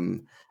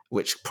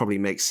 which probably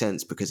makes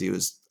sense because he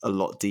was a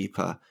lot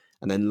deeper.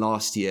 And then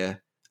last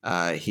year,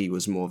 he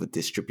was more of a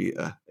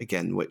distributor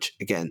again, which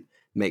again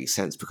makes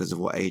sense because of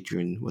what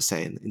Adrian was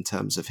saying in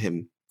terms of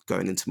him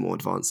going into more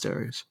advanced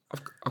areas.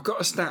 I've got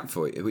a stat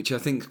for you, which I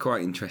think is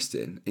quite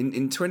interesting.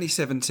 In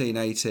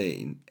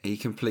 2017-18, he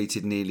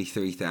completed nearly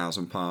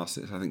 3,000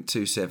 passes. I think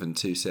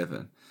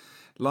 2,727.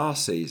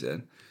 Last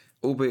season,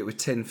 albeit with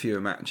 10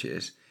 fewer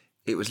matches,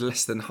 it was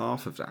less than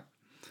half of that.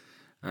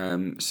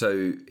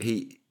 So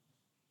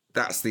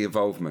that's the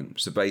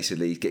involvement. So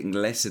basically, he's getting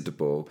less of the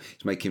ball.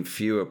 He's making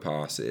fewer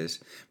passes,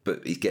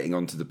 but he's getting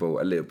onto the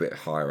ball a little bit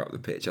higher up the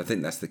pitch. I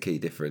think that's the key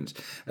difference.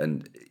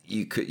 And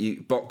you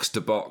box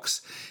to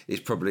box is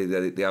probably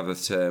the other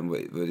term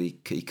that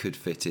he could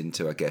fit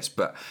into, I guess.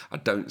 But I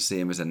don't see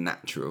him as a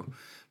natural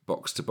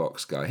box to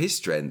box guy. His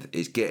strength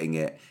is getting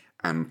it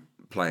and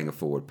playing a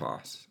forward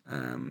pass.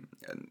 I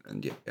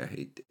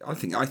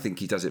think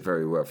he does it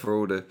very well for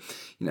all the,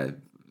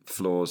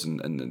 flaws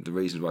and the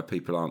reasons why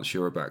people aren't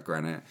sure about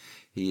Granit.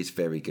 He is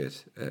very good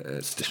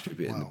at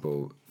distributing the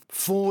ball.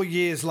 4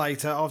 years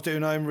later, after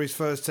Unai Emery's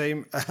first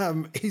team,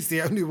 he's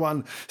the only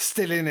one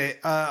still in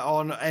it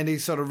on any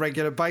sort of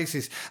regular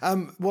basis.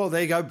 Well,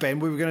 there you go, Ben.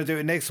 We were going to do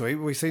it next week,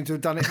 but we seem to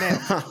have done it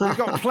now. We've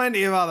got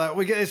plenty of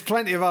there's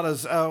plenty of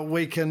others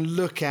we can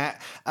look at.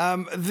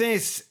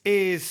 This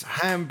is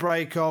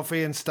Handbrake off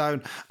Ian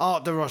Stone,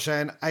 Art de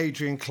Rochan,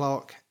 Adrian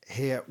Clark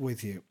here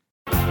with you.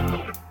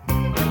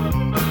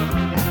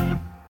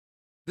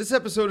 This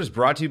episode is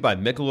brought to you by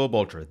Michelob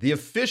Ultra, the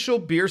official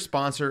beer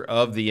sponsor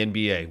of the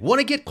NBA. Want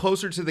to get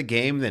closer to the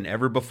game than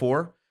ever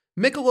before?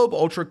 Michelob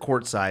Ultra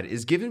Courtside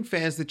is giving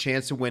fans the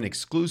chance to win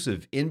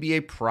exclusive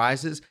NBA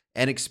prizes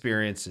and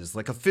experiences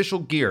like official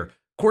gear,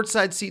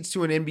 courtside seats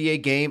to an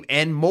NBA game,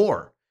 and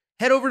more.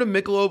 Head over to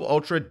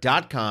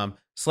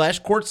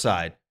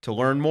MichelobUltra.com/courtside to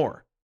learn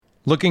more.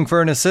 Looking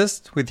for an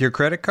assist with your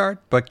credit card,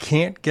 but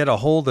can't get a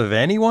hold of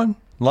anyone?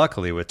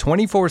 Luckily, with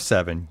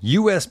 24/7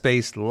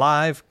 U.S.-based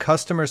live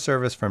customer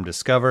service from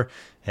Discover,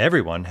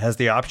 everyone has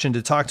the option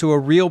to talk to a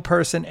real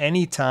person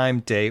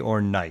anytime, day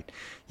or night.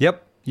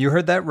 Yep, you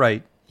heard that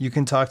right. You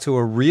can talk to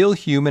a real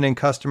human in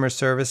customer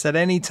service at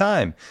any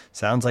time.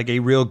 Sounds like a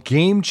real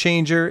game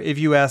changer if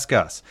you ask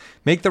us.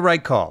 Make the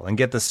right call and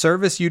get the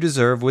service you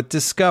deserve with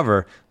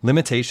Discover.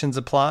 Limitations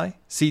apply.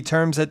 See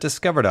terms at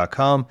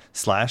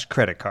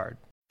discover.com/creditcard.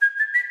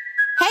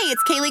 Hey,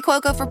 it's Kaylee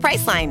Cuoco for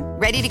Priceline.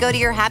 Ready to go to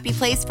your happy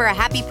place for a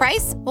happy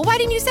price? Well, why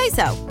didn't you say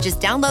so? Just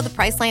download the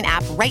Priceline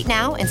app right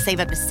now and save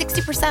up to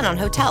 60% on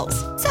hotels.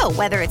 So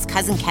whether it's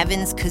Cousin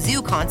Kevin's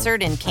Kazoo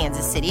Concert in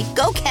Kansas City,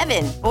 go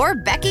Kevin, or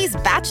Becky's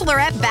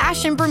Bachelorette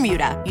Bash in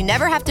Bermuda, you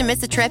never have to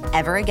miss a trip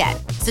ever again.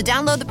 So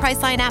download the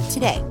Priceline app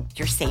today.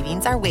 Your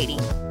savings are waiting.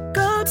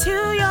 Go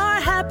to your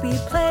happy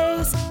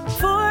place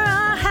for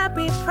a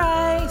happy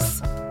price.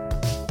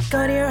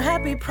 Go to your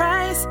happy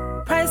price,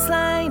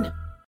 Priceline.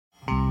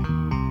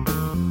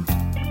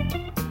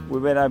 We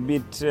were a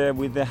bit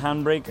with the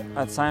handbrake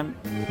at time.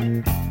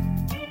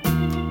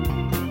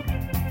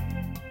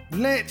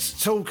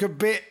 Let's talk a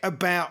bit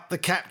about the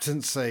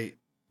captaincy.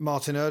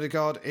 Martin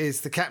Ødegaard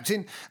is the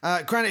captain.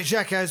 Granit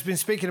Xhaka has been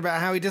speaking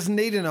about how he doesn't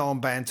need an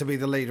armband to be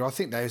the leader. I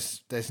think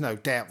there's no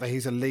doubt that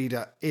he's a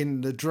leader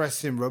in the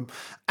dressing room.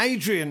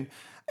 Adrian,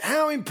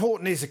 how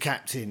important is a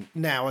captain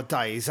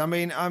nowadays? I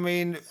mean,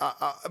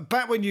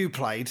 back when you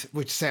played,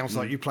 which sounds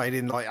like you played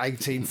in like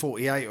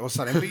 1848 or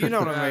something, but you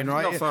know what I mean,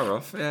 right? Not far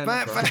off. Yeah,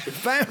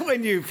 back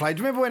when you played,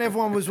 do you remember when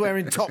everyone was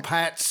wearing top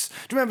hats?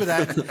 Do you remember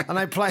that? And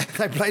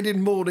they played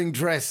in morning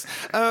dress.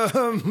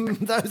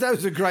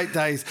 Those were great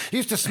days. You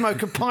used to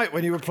smoke a pipe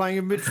when you were playing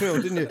in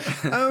midfield, didn't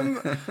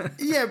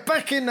you? Yeah,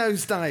 back in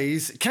those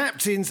days,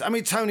 captains, I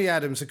mean, Tony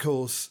Adams, of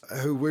course,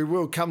 who we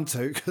will come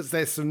to because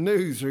there's some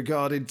news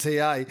regarding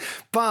TA,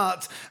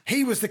 but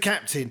he was the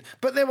captain.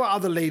 But there were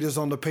other leaders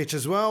on the pitch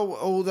as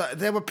well.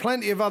 There were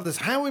plenty of others.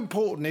 How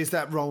important is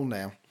that role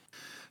now?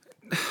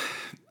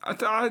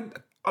 I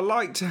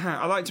like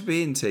to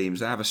be in teams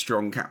that have a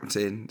strong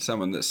captain,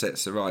 someone that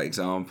sets the right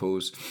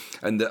examples,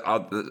 and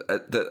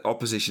that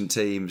opposition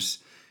teams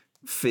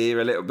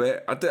fear a little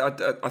bit.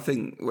 I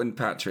think when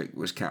Patrick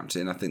was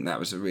captain, I think that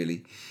was a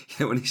really,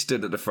 when he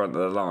stood at the front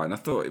of the line, I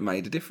thought it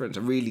made a difference. I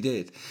really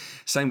did.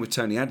 Same with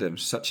Tony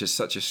Adams, such a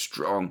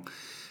strong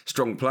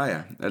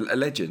player, a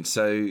legend.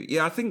 So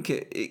yeah, I think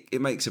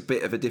it makes a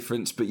bit of a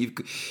difference. But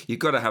you've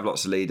got to have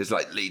lots of leaders.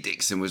 Like Lee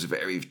Dixon was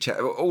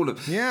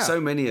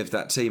so many of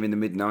that team in the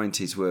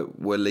mid-90s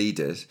were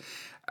leaders,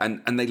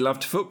 and they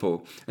loved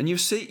football. And you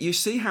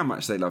see how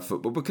much they love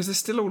football because they're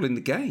still all in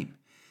the game.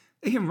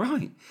 Ian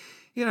Wright,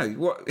 you know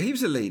what? He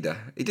was a leader.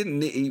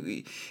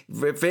 He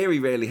very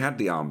rarely had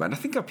the armband. I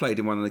think I played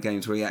in one of the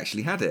games where he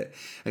actually had it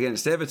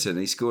against Everton.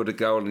 He scored a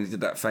goal and he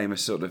did that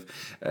famous sort of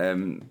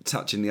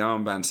touching the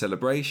armband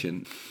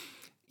celebration.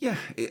 Yeah,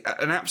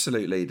 an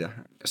absolute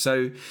leader.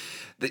 So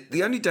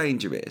the only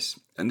danger is,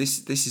 and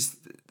this is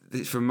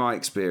from my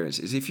experience,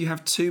 is if you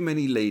have too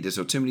many leaders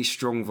or too many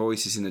strong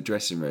voices in the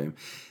dressing room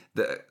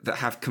that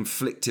have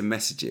conflicting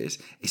messages,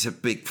 it's a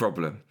big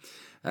problem.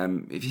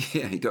 If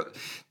you got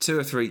two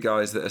or three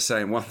guys that are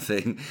saying one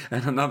thing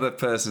and another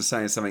person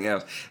saying something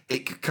else,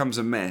 it becomes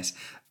a mess.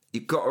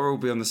 You've got to all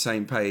be on the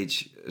same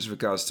page as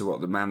regards to what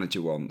the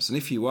manager wants. And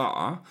if you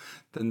are,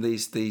 then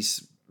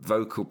these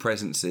vocal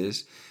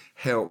presences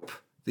help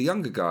the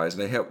younger guys.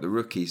 They help the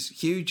rookies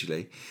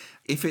hugely.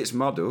 If it's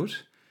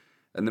muddled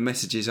and the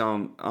messages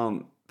aren't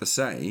the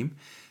same,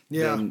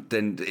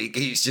 then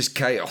it's just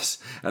chaos,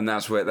 and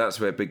that's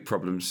where big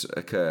problems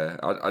occur.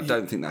 I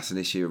don't think that's an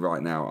issue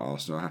right now at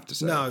Arsenal, I have to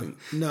say. I think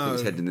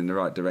it's heading in the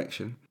right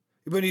direction.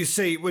 When you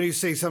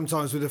see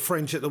sometimes with the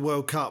French at the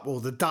World Cup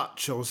or the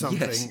Dutch or something,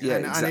 yes, yeah,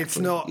 exactly. And it's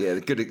not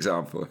a good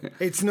example.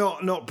 It's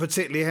not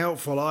particularly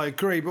helpful. I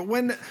agree, but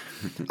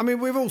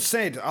we've all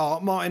said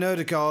Martin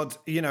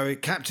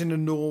Ødegaard, captain of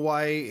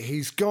Norway,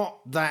 he's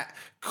got that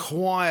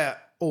quiet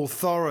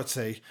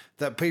authority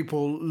that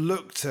people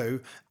look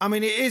to. I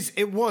mean,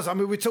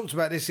 we talked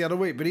about this the other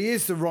week, but he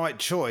is the right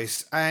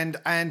choice,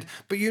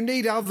 but you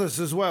need others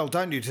as well,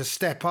 don't you, to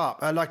step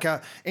up?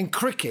 In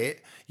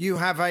cricket, you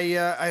have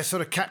a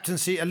sort of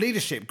captaincy, a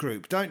leadership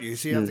group, don't you?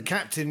 So you have the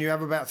captain, you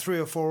have about 3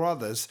 or 4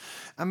 others,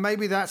 and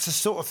maybe that's the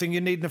sort of thing you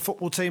need in a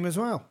football team as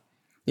well.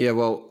 Yeah,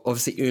 well,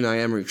 obviously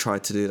Unai Emery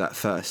tried to do that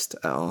first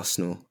at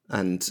Arsenal,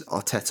 and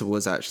Arteta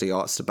was actually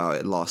asked about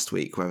it last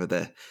week, whether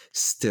there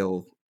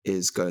still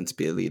is going to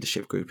be a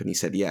leadership group, and he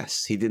said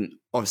yes. He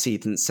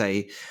didn't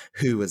say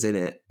who was in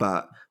it,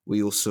 but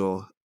we've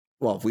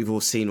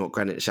all seen what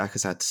Granit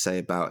Xhaka's had to say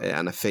about it,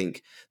 and I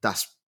think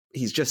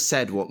he's just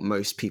said what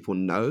most people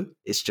know.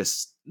 It's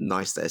just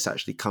nice that it's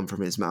actually come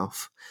from his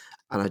mouth,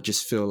 and I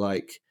just feel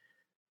like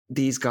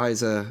these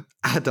guys are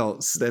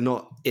adults. They're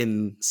not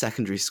in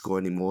secondary school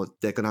anymore.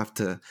 They're going to have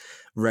to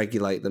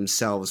regulate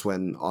themselves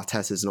when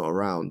Arteta's not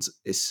around.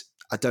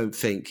 I don't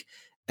think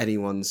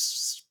anyone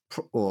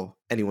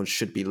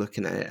should be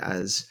looking at it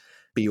as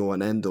be all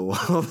and end all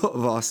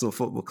of Arsenal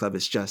Football Club.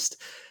 It's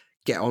just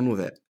get on with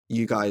it.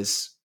 You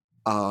guys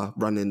are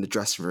running the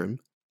dressing room,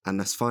 and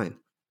that's fine.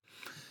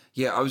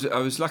 Yeah, I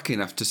was lucky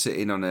enough to sit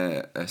in on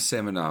a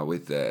seminar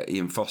with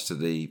Ian Foster,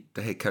 the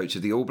head coach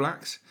of the All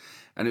Blacks,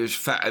 and it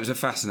was a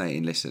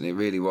fascinating listen. It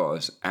really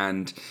was,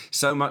 and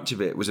so much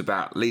of it was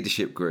about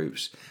leadership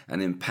groups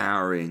and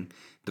empowering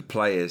the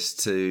players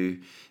to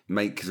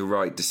make the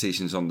right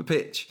decisions on the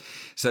pitch.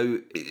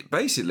 So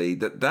basically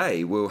that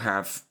they will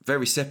have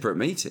very separate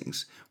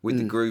meetings with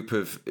the group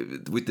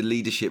with the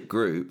leadership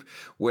group,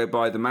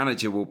 whereby the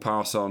manager will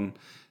pass on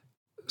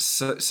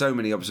so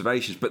many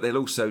observations, but they'll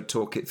also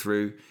talk it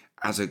through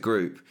as a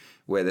group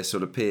where they're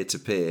sort of peer to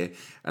peer,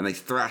 and they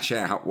thrash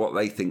out what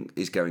they think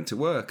is going to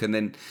work. And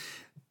then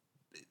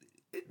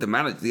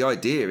the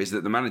idea is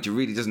that the manager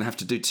really doesn't have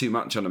to do too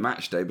much on a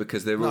match day,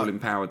 because they're all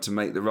empowered to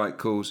make the right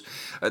calls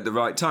at the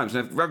right times.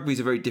 Now, rugby is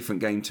a very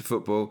different game to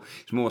football.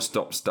 It's more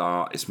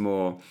stop-start. It's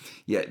more,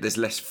 there's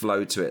less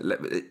flow to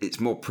it. It's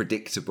more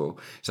predictable.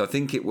 So I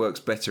think it works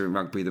better in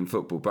rugby than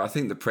football. But I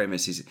think the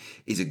premise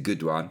is a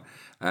good one.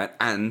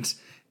 And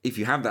if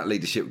you have that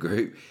leadership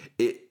group,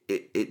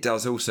 it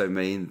does also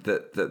mean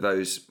that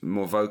those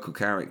more vocal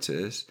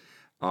characters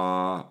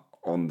are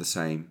on the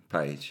same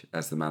page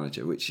as the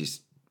manager, which is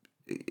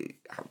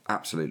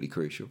absolutely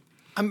crucial.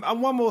 And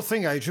one more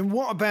thing, Adrian,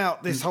 what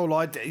about this whole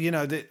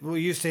idea, that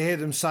we used to hear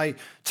them say,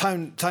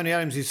 Tony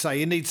Adams used to say,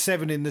 you need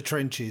 7 in the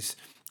trenches.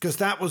 Because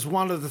that was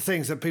one of the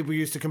things that people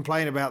used to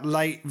complain about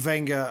late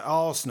Wenger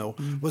Arsenal,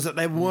 was that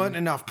there weren't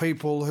enough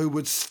people who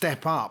would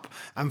step up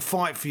and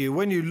fight for you.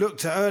 When you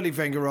looked at early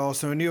Wenger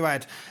Arsenal, and you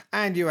had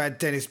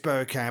Dennis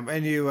Bergkamp,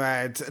 and you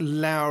had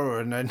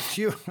Lauren, and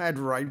you had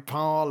Ray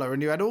Parlour,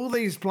 and you had all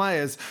these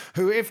players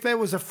who, if there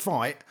was a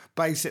fight,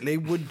 basically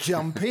would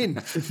jump in.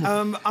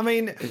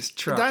 It's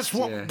trust, that's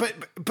what.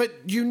 But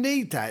you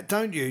need that,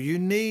 don't you? You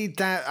need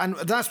that, and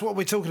that's what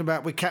we're talking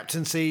about with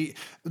captaincy.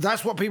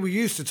 That's what people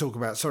used to talk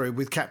about.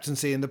 With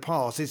captaincy in the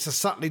past, it's a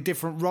subtly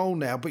different role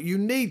now. But you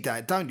need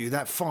that, don't you?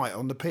 That fight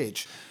on the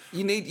pitch.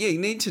 You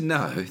need to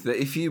know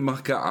that if you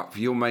muck up,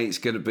 your mate's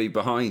going to be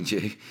behind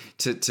you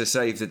to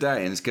save the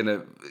day, and it's going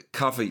to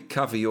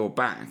cover your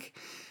back,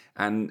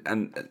 and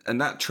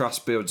that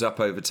trust builds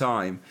up over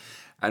time.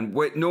 And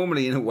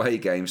normally in away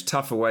games,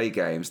 tough away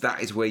games,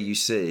 that is where you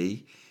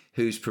see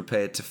who's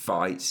prepared to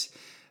fight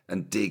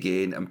and dig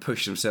in and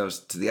push themselves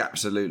to the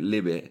absolute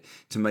limit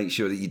to make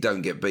sure that you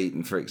don't get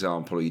beaten, for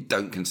example, or you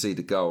don't concede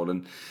a goal.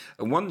 And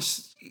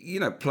once,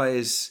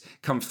 players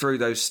come through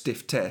those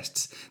stiff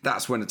tests,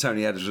 that's when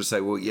Tony Adams will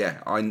say, well,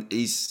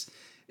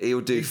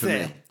 he'll do for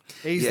me.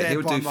 He's there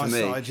by my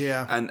side,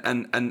 yeah. And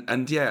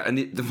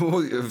the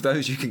more of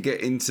those you can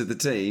get into the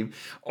team,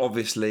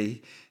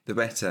 obviously, the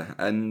better.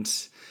 And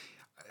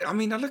I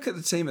mean, I look at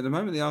the team at the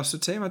moment, the Arsenal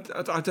team.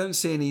 I don't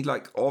see any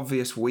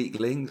obvious weak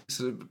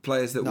links,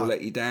 players that will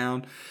let you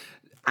down,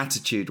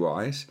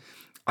 attitude-wise.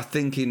 I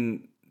think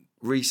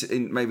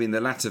maybe in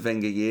the latter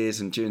Wenger years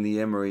and during the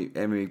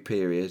Emery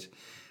period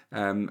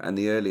and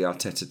the early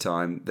Arteta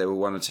time, there were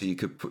one or two you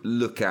could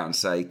look out and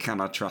say, can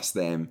I trust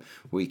them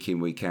week in,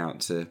 week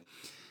out to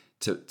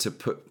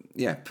put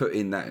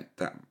in that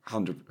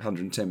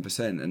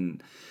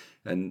 110%,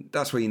 and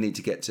that's where you need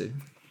to get to.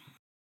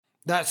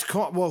 That's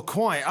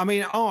quite. I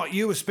mean, Art,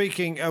 you were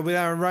speaking with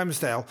Aaron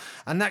Ramsdale,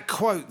 and that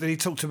quote that he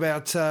talked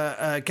about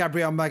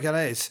Gabriel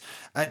Magalhães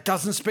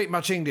doesn't speak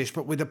much English,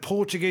 but with the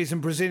Portuguese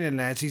and Brazilian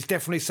lads, he's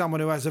definitely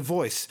someone who has a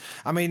voice.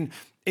 I mean,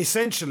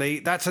 essentially,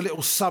 that's a little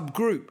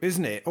subgroup,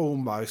 isn't it?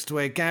 Almost,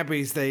 where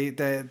Gabby's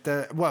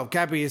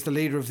Gabby is the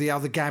leader of the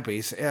other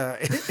Gabbies,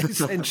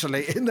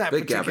 essentially, in that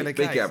particular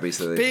case. Big Gabby's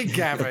the leader. Big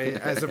Gabby,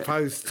 as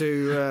opposed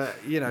to,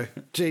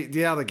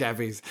 the other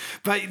Gabbies.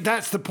 But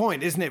that's the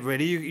point, isn't it,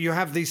 really? You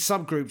have these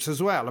subgroups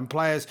as well, and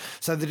players,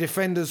 so the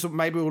defenders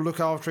maybe will look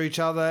after each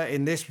other.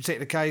 In this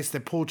particular case, the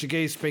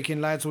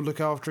Portuguese-speaking lads will look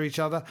after each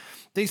other.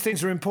 These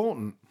things are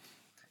important.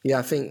 Yeah,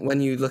 I think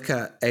when you look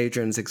at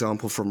Adrian's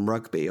example from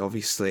rugby,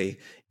 obviously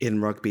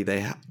in rugby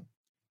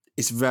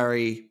it's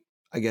very,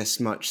 I guess,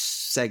 much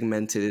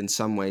segmented in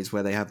some ways,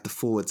 where they have the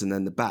forwards and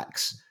then the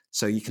backs.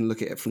 So you can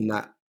look at it from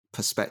that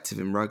perspective.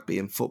 In rugby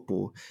and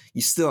football,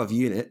 you still have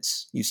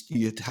units.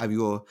 You have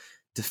your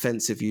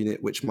defensive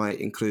unit, which might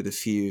include a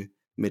few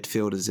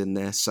midfielders in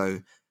there. So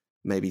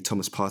maybe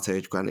Thomas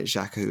Partey, Granit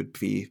Xhaka would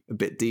be a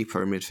bit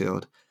deeper in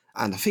midfield.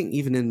 And I think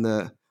even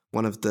in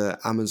one of the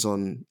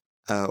Amazon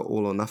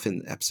All or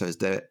Nothing episodes,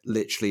 there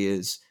literally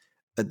is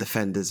a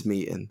defenders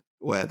meeting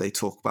where they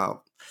talk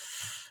about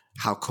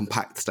how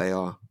compact they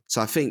are.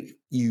 So I think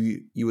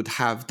you would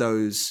have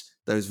those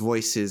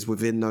voices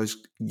within those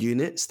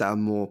units that are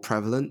more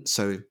prevalent.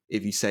 So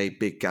if you say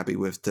Big Gabby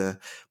with the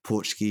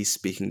Portuguese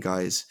speaking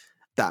guys,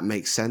 that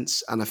makes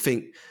sense. And I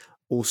think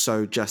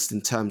also just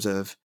in terms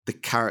of the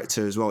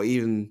character as well,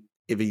 even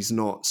if he's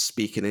not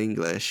speaking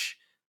English,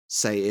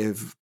 say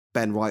if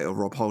Ben White or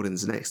Rob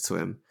Holding's next to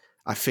him,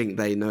 I think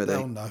they know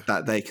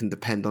that they can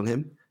depend on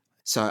him.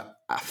 So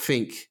I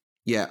think,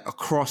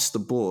 across the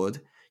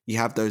board, you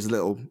have those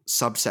little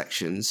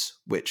subsections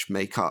which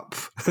make up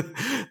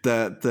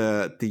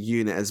the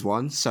unit as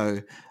one.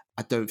 So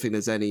I don't think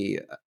there's any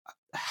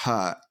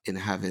hurt in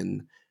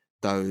having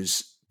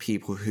those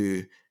people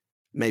who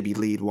maybe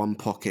lead one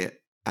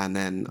pocket and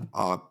then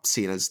are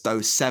seen as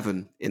those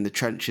 7 in the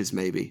trenches.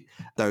 Maybe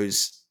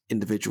those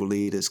individual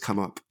leaders come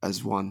up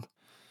as one.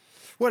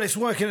 Well, it's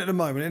working at the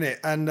moment, isn't it?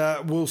 And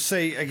we'll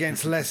see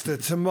against Leicester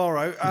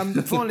tomorrow.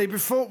 Finally,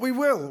 before we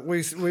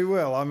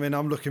will. I mean,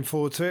 I'm looking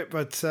forward to it,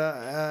 but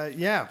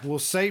yeah, we'll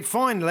see.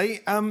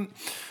 Finally,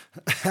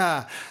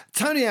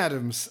 Tony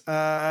Adams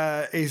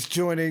is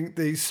joining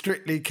the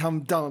Strictly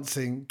Come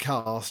Dancing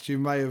cast. You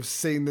may have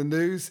seen the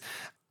news.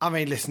 I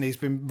mean, listen, he's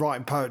been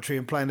writing poetry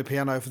and playing the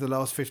piano for the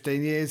last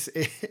 15 years.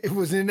 It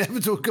was an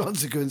inevitable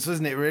consequence,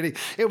 wasn't it, really?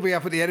 He'll be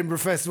up at the Edinburgh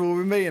Festival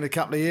with me in a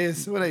couple of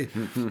years, won't he?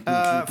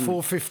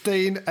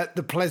 4:15 at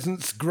the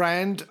Pleasance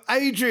Grand.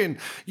 Adrian,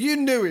 you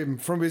knew him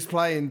from his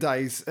playing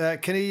days.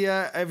 Can he?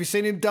 Have you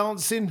seen him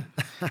dancing?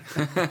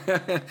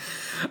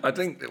 I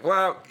think,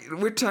 well,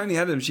 with Tony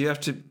Adams,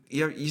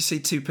 you see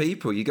two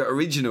people. You got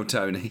original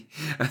Tony,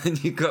 and then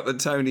you've got the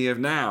Tony of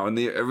now, and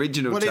the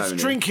original Tony. Well,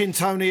 it's drinking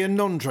Tony and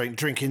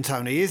non-drinking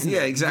Tony, isn't it?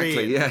 Yeah, exactly.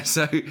 Really? Yeah,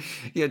 so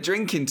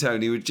drinking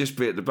Tony would just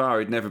be at the bar.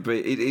 He'd never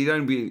be. He'd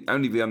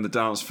only be on the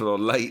dance floor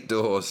late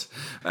doors.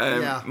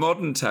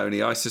 Modern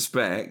Tony, I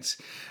suspect,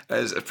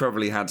 has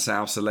probably had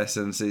salsa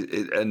lessons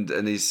and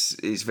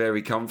is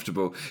very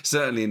comfortable.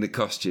 Certainly in the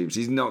costumes,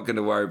 he's not going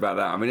to worry about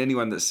that. I mean,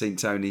 anyone that's seen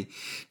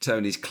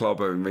Tony's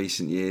clobber in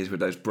recent years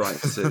with those bright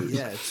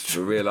suits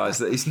will realise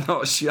that he's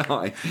not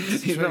shy.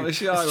 He's not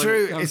shy. It's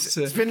true.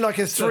 It's been like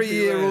a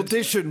 3-year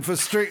audition for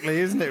Strictly,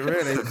 isn't it?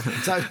 Really?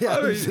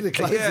 The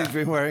clothes he's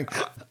been wearing.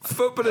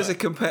 Footballers are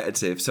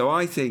competitive, so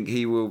I think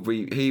he will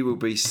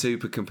be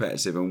super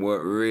competitive and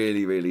work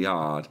really, really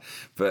hard.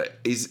 But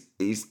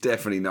he's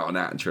definitely not a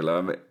natural.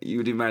 I mean, you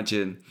would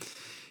imagine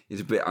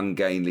he's a bit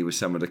ungainly with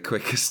some of the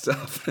quicker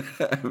stuff.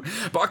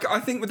 But I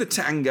think with the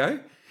tango,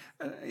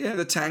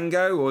 the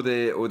tango or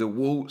the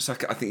waltz, I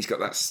think he's got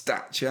that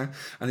stature.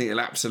 I think he'll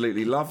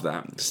absolutely love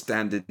that,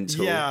 standing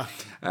tall. Yeah.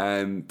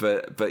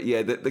 But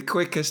yeah, the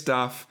quicker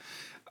stuff,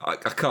 I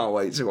can't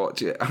wait to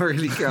watch it. I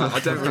really can't. I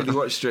don't really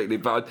watch Strictly,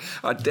 but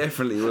I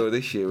definitely will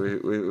this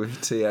year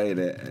with TA in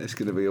it. It's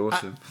going to be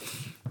awesome.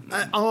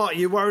 Are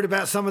you worried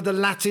about some of the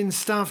Latin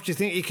stuff? Do you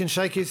think he can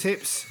shake his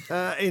hips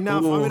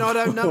enough? Ooh. I mean, I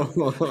don't know.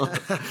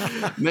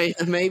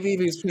 Maybe if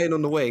he's playing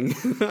on the wing.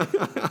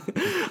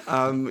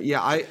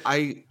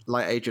 I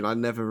like Adrian. I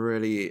never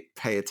really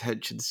pay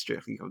attention to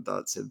Strictly Come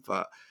Dancing,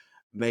 but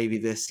maybe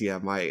this year I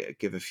might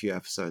give a few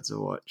episodes a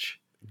watch.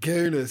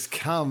 Goodness,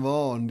 come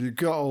on. You've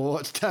got to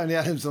watch Tony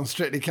Adams on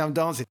Strictly Come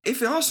Dancing.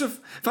 If Arsenal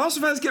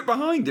fans get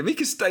behind him, he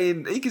can stay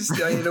in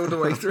all the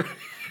way through.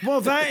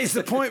 Well, that is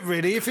the point,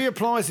 really. If he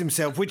applies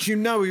himself, which you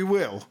know he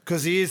will,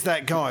 because he is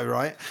that guy,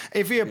 right?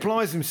 If he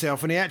applies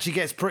himself and he actually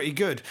gets pretty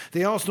good,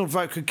 the Arsenal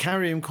vote could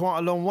carry him quite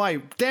a long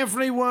way.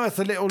 Definitely worth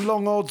a little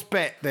long odds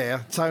bet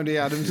there, Tony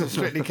Adams on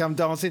Strictly Come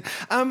Dancing.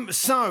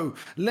 So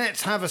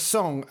let's have a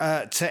song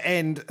to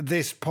end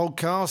this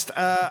podcast.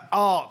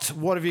 Art,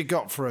 what have you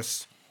got for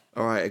us?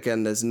 All right,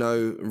 again, there's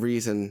no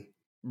reason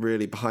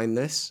really behind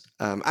this.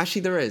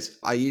 Actually, there is.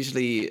 I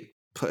usually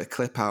put a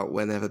clip out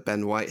whenever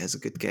Ben White has a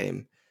good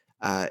game.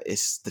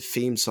 It's the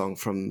theme song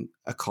from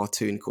a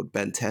cartoon called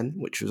Ben 10,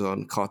 which was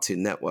on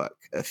Cartoon Network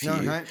a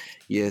few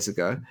years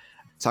ago.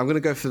 So I'm going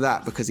to go for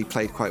that because he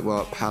played quite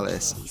well at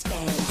Palace.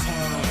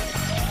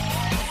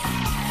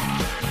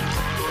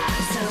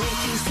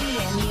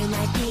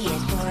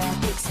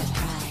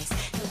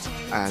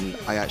 And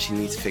I actually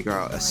need to figure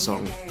out a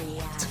song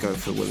to go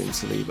for William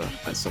Saliba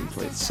at some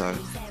point. So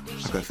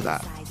I'll go for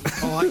that.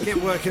 All right, get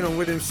working on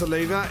William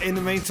Saliba. In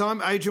the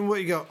meantime, Adrian,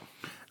 what you got?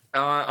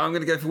 I'm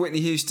going to go for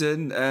Whitney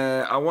Houston.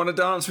 I want to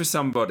dance with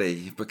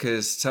somebody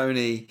because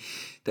Tony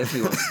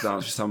definitely wants to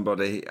dance with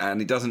somebody and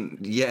he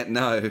doesn't yet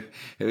know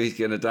who he's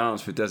going to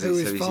dance with, does he?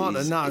 His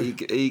partner, he's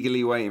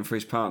eagerly waiting for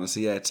his partner. So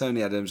yeah,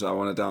 Tony Adams, I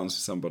want to dance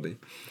with somebody.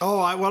 All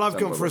right, well, I've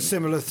gone for a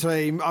similar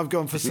theme. I've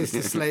gone for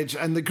Sister Sledge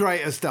and the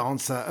greatest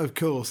dancer, of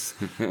course.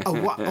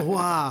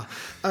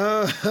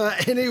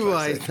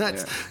 Anyway,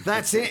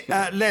 that's it.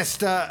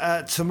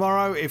 Leicester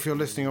tomorrow, if you're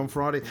listening on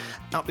Friday,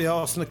 up the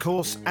Arsenal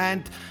course.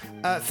 And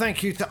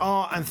thank you to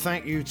Art and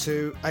thank you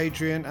to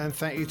Adrian and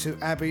thank you to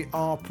Abby,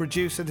 our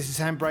producer. This is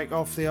Handbrake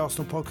Off, the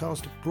Arsenal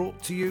podcast, brought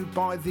to you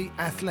by The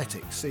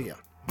Athletic. See ya.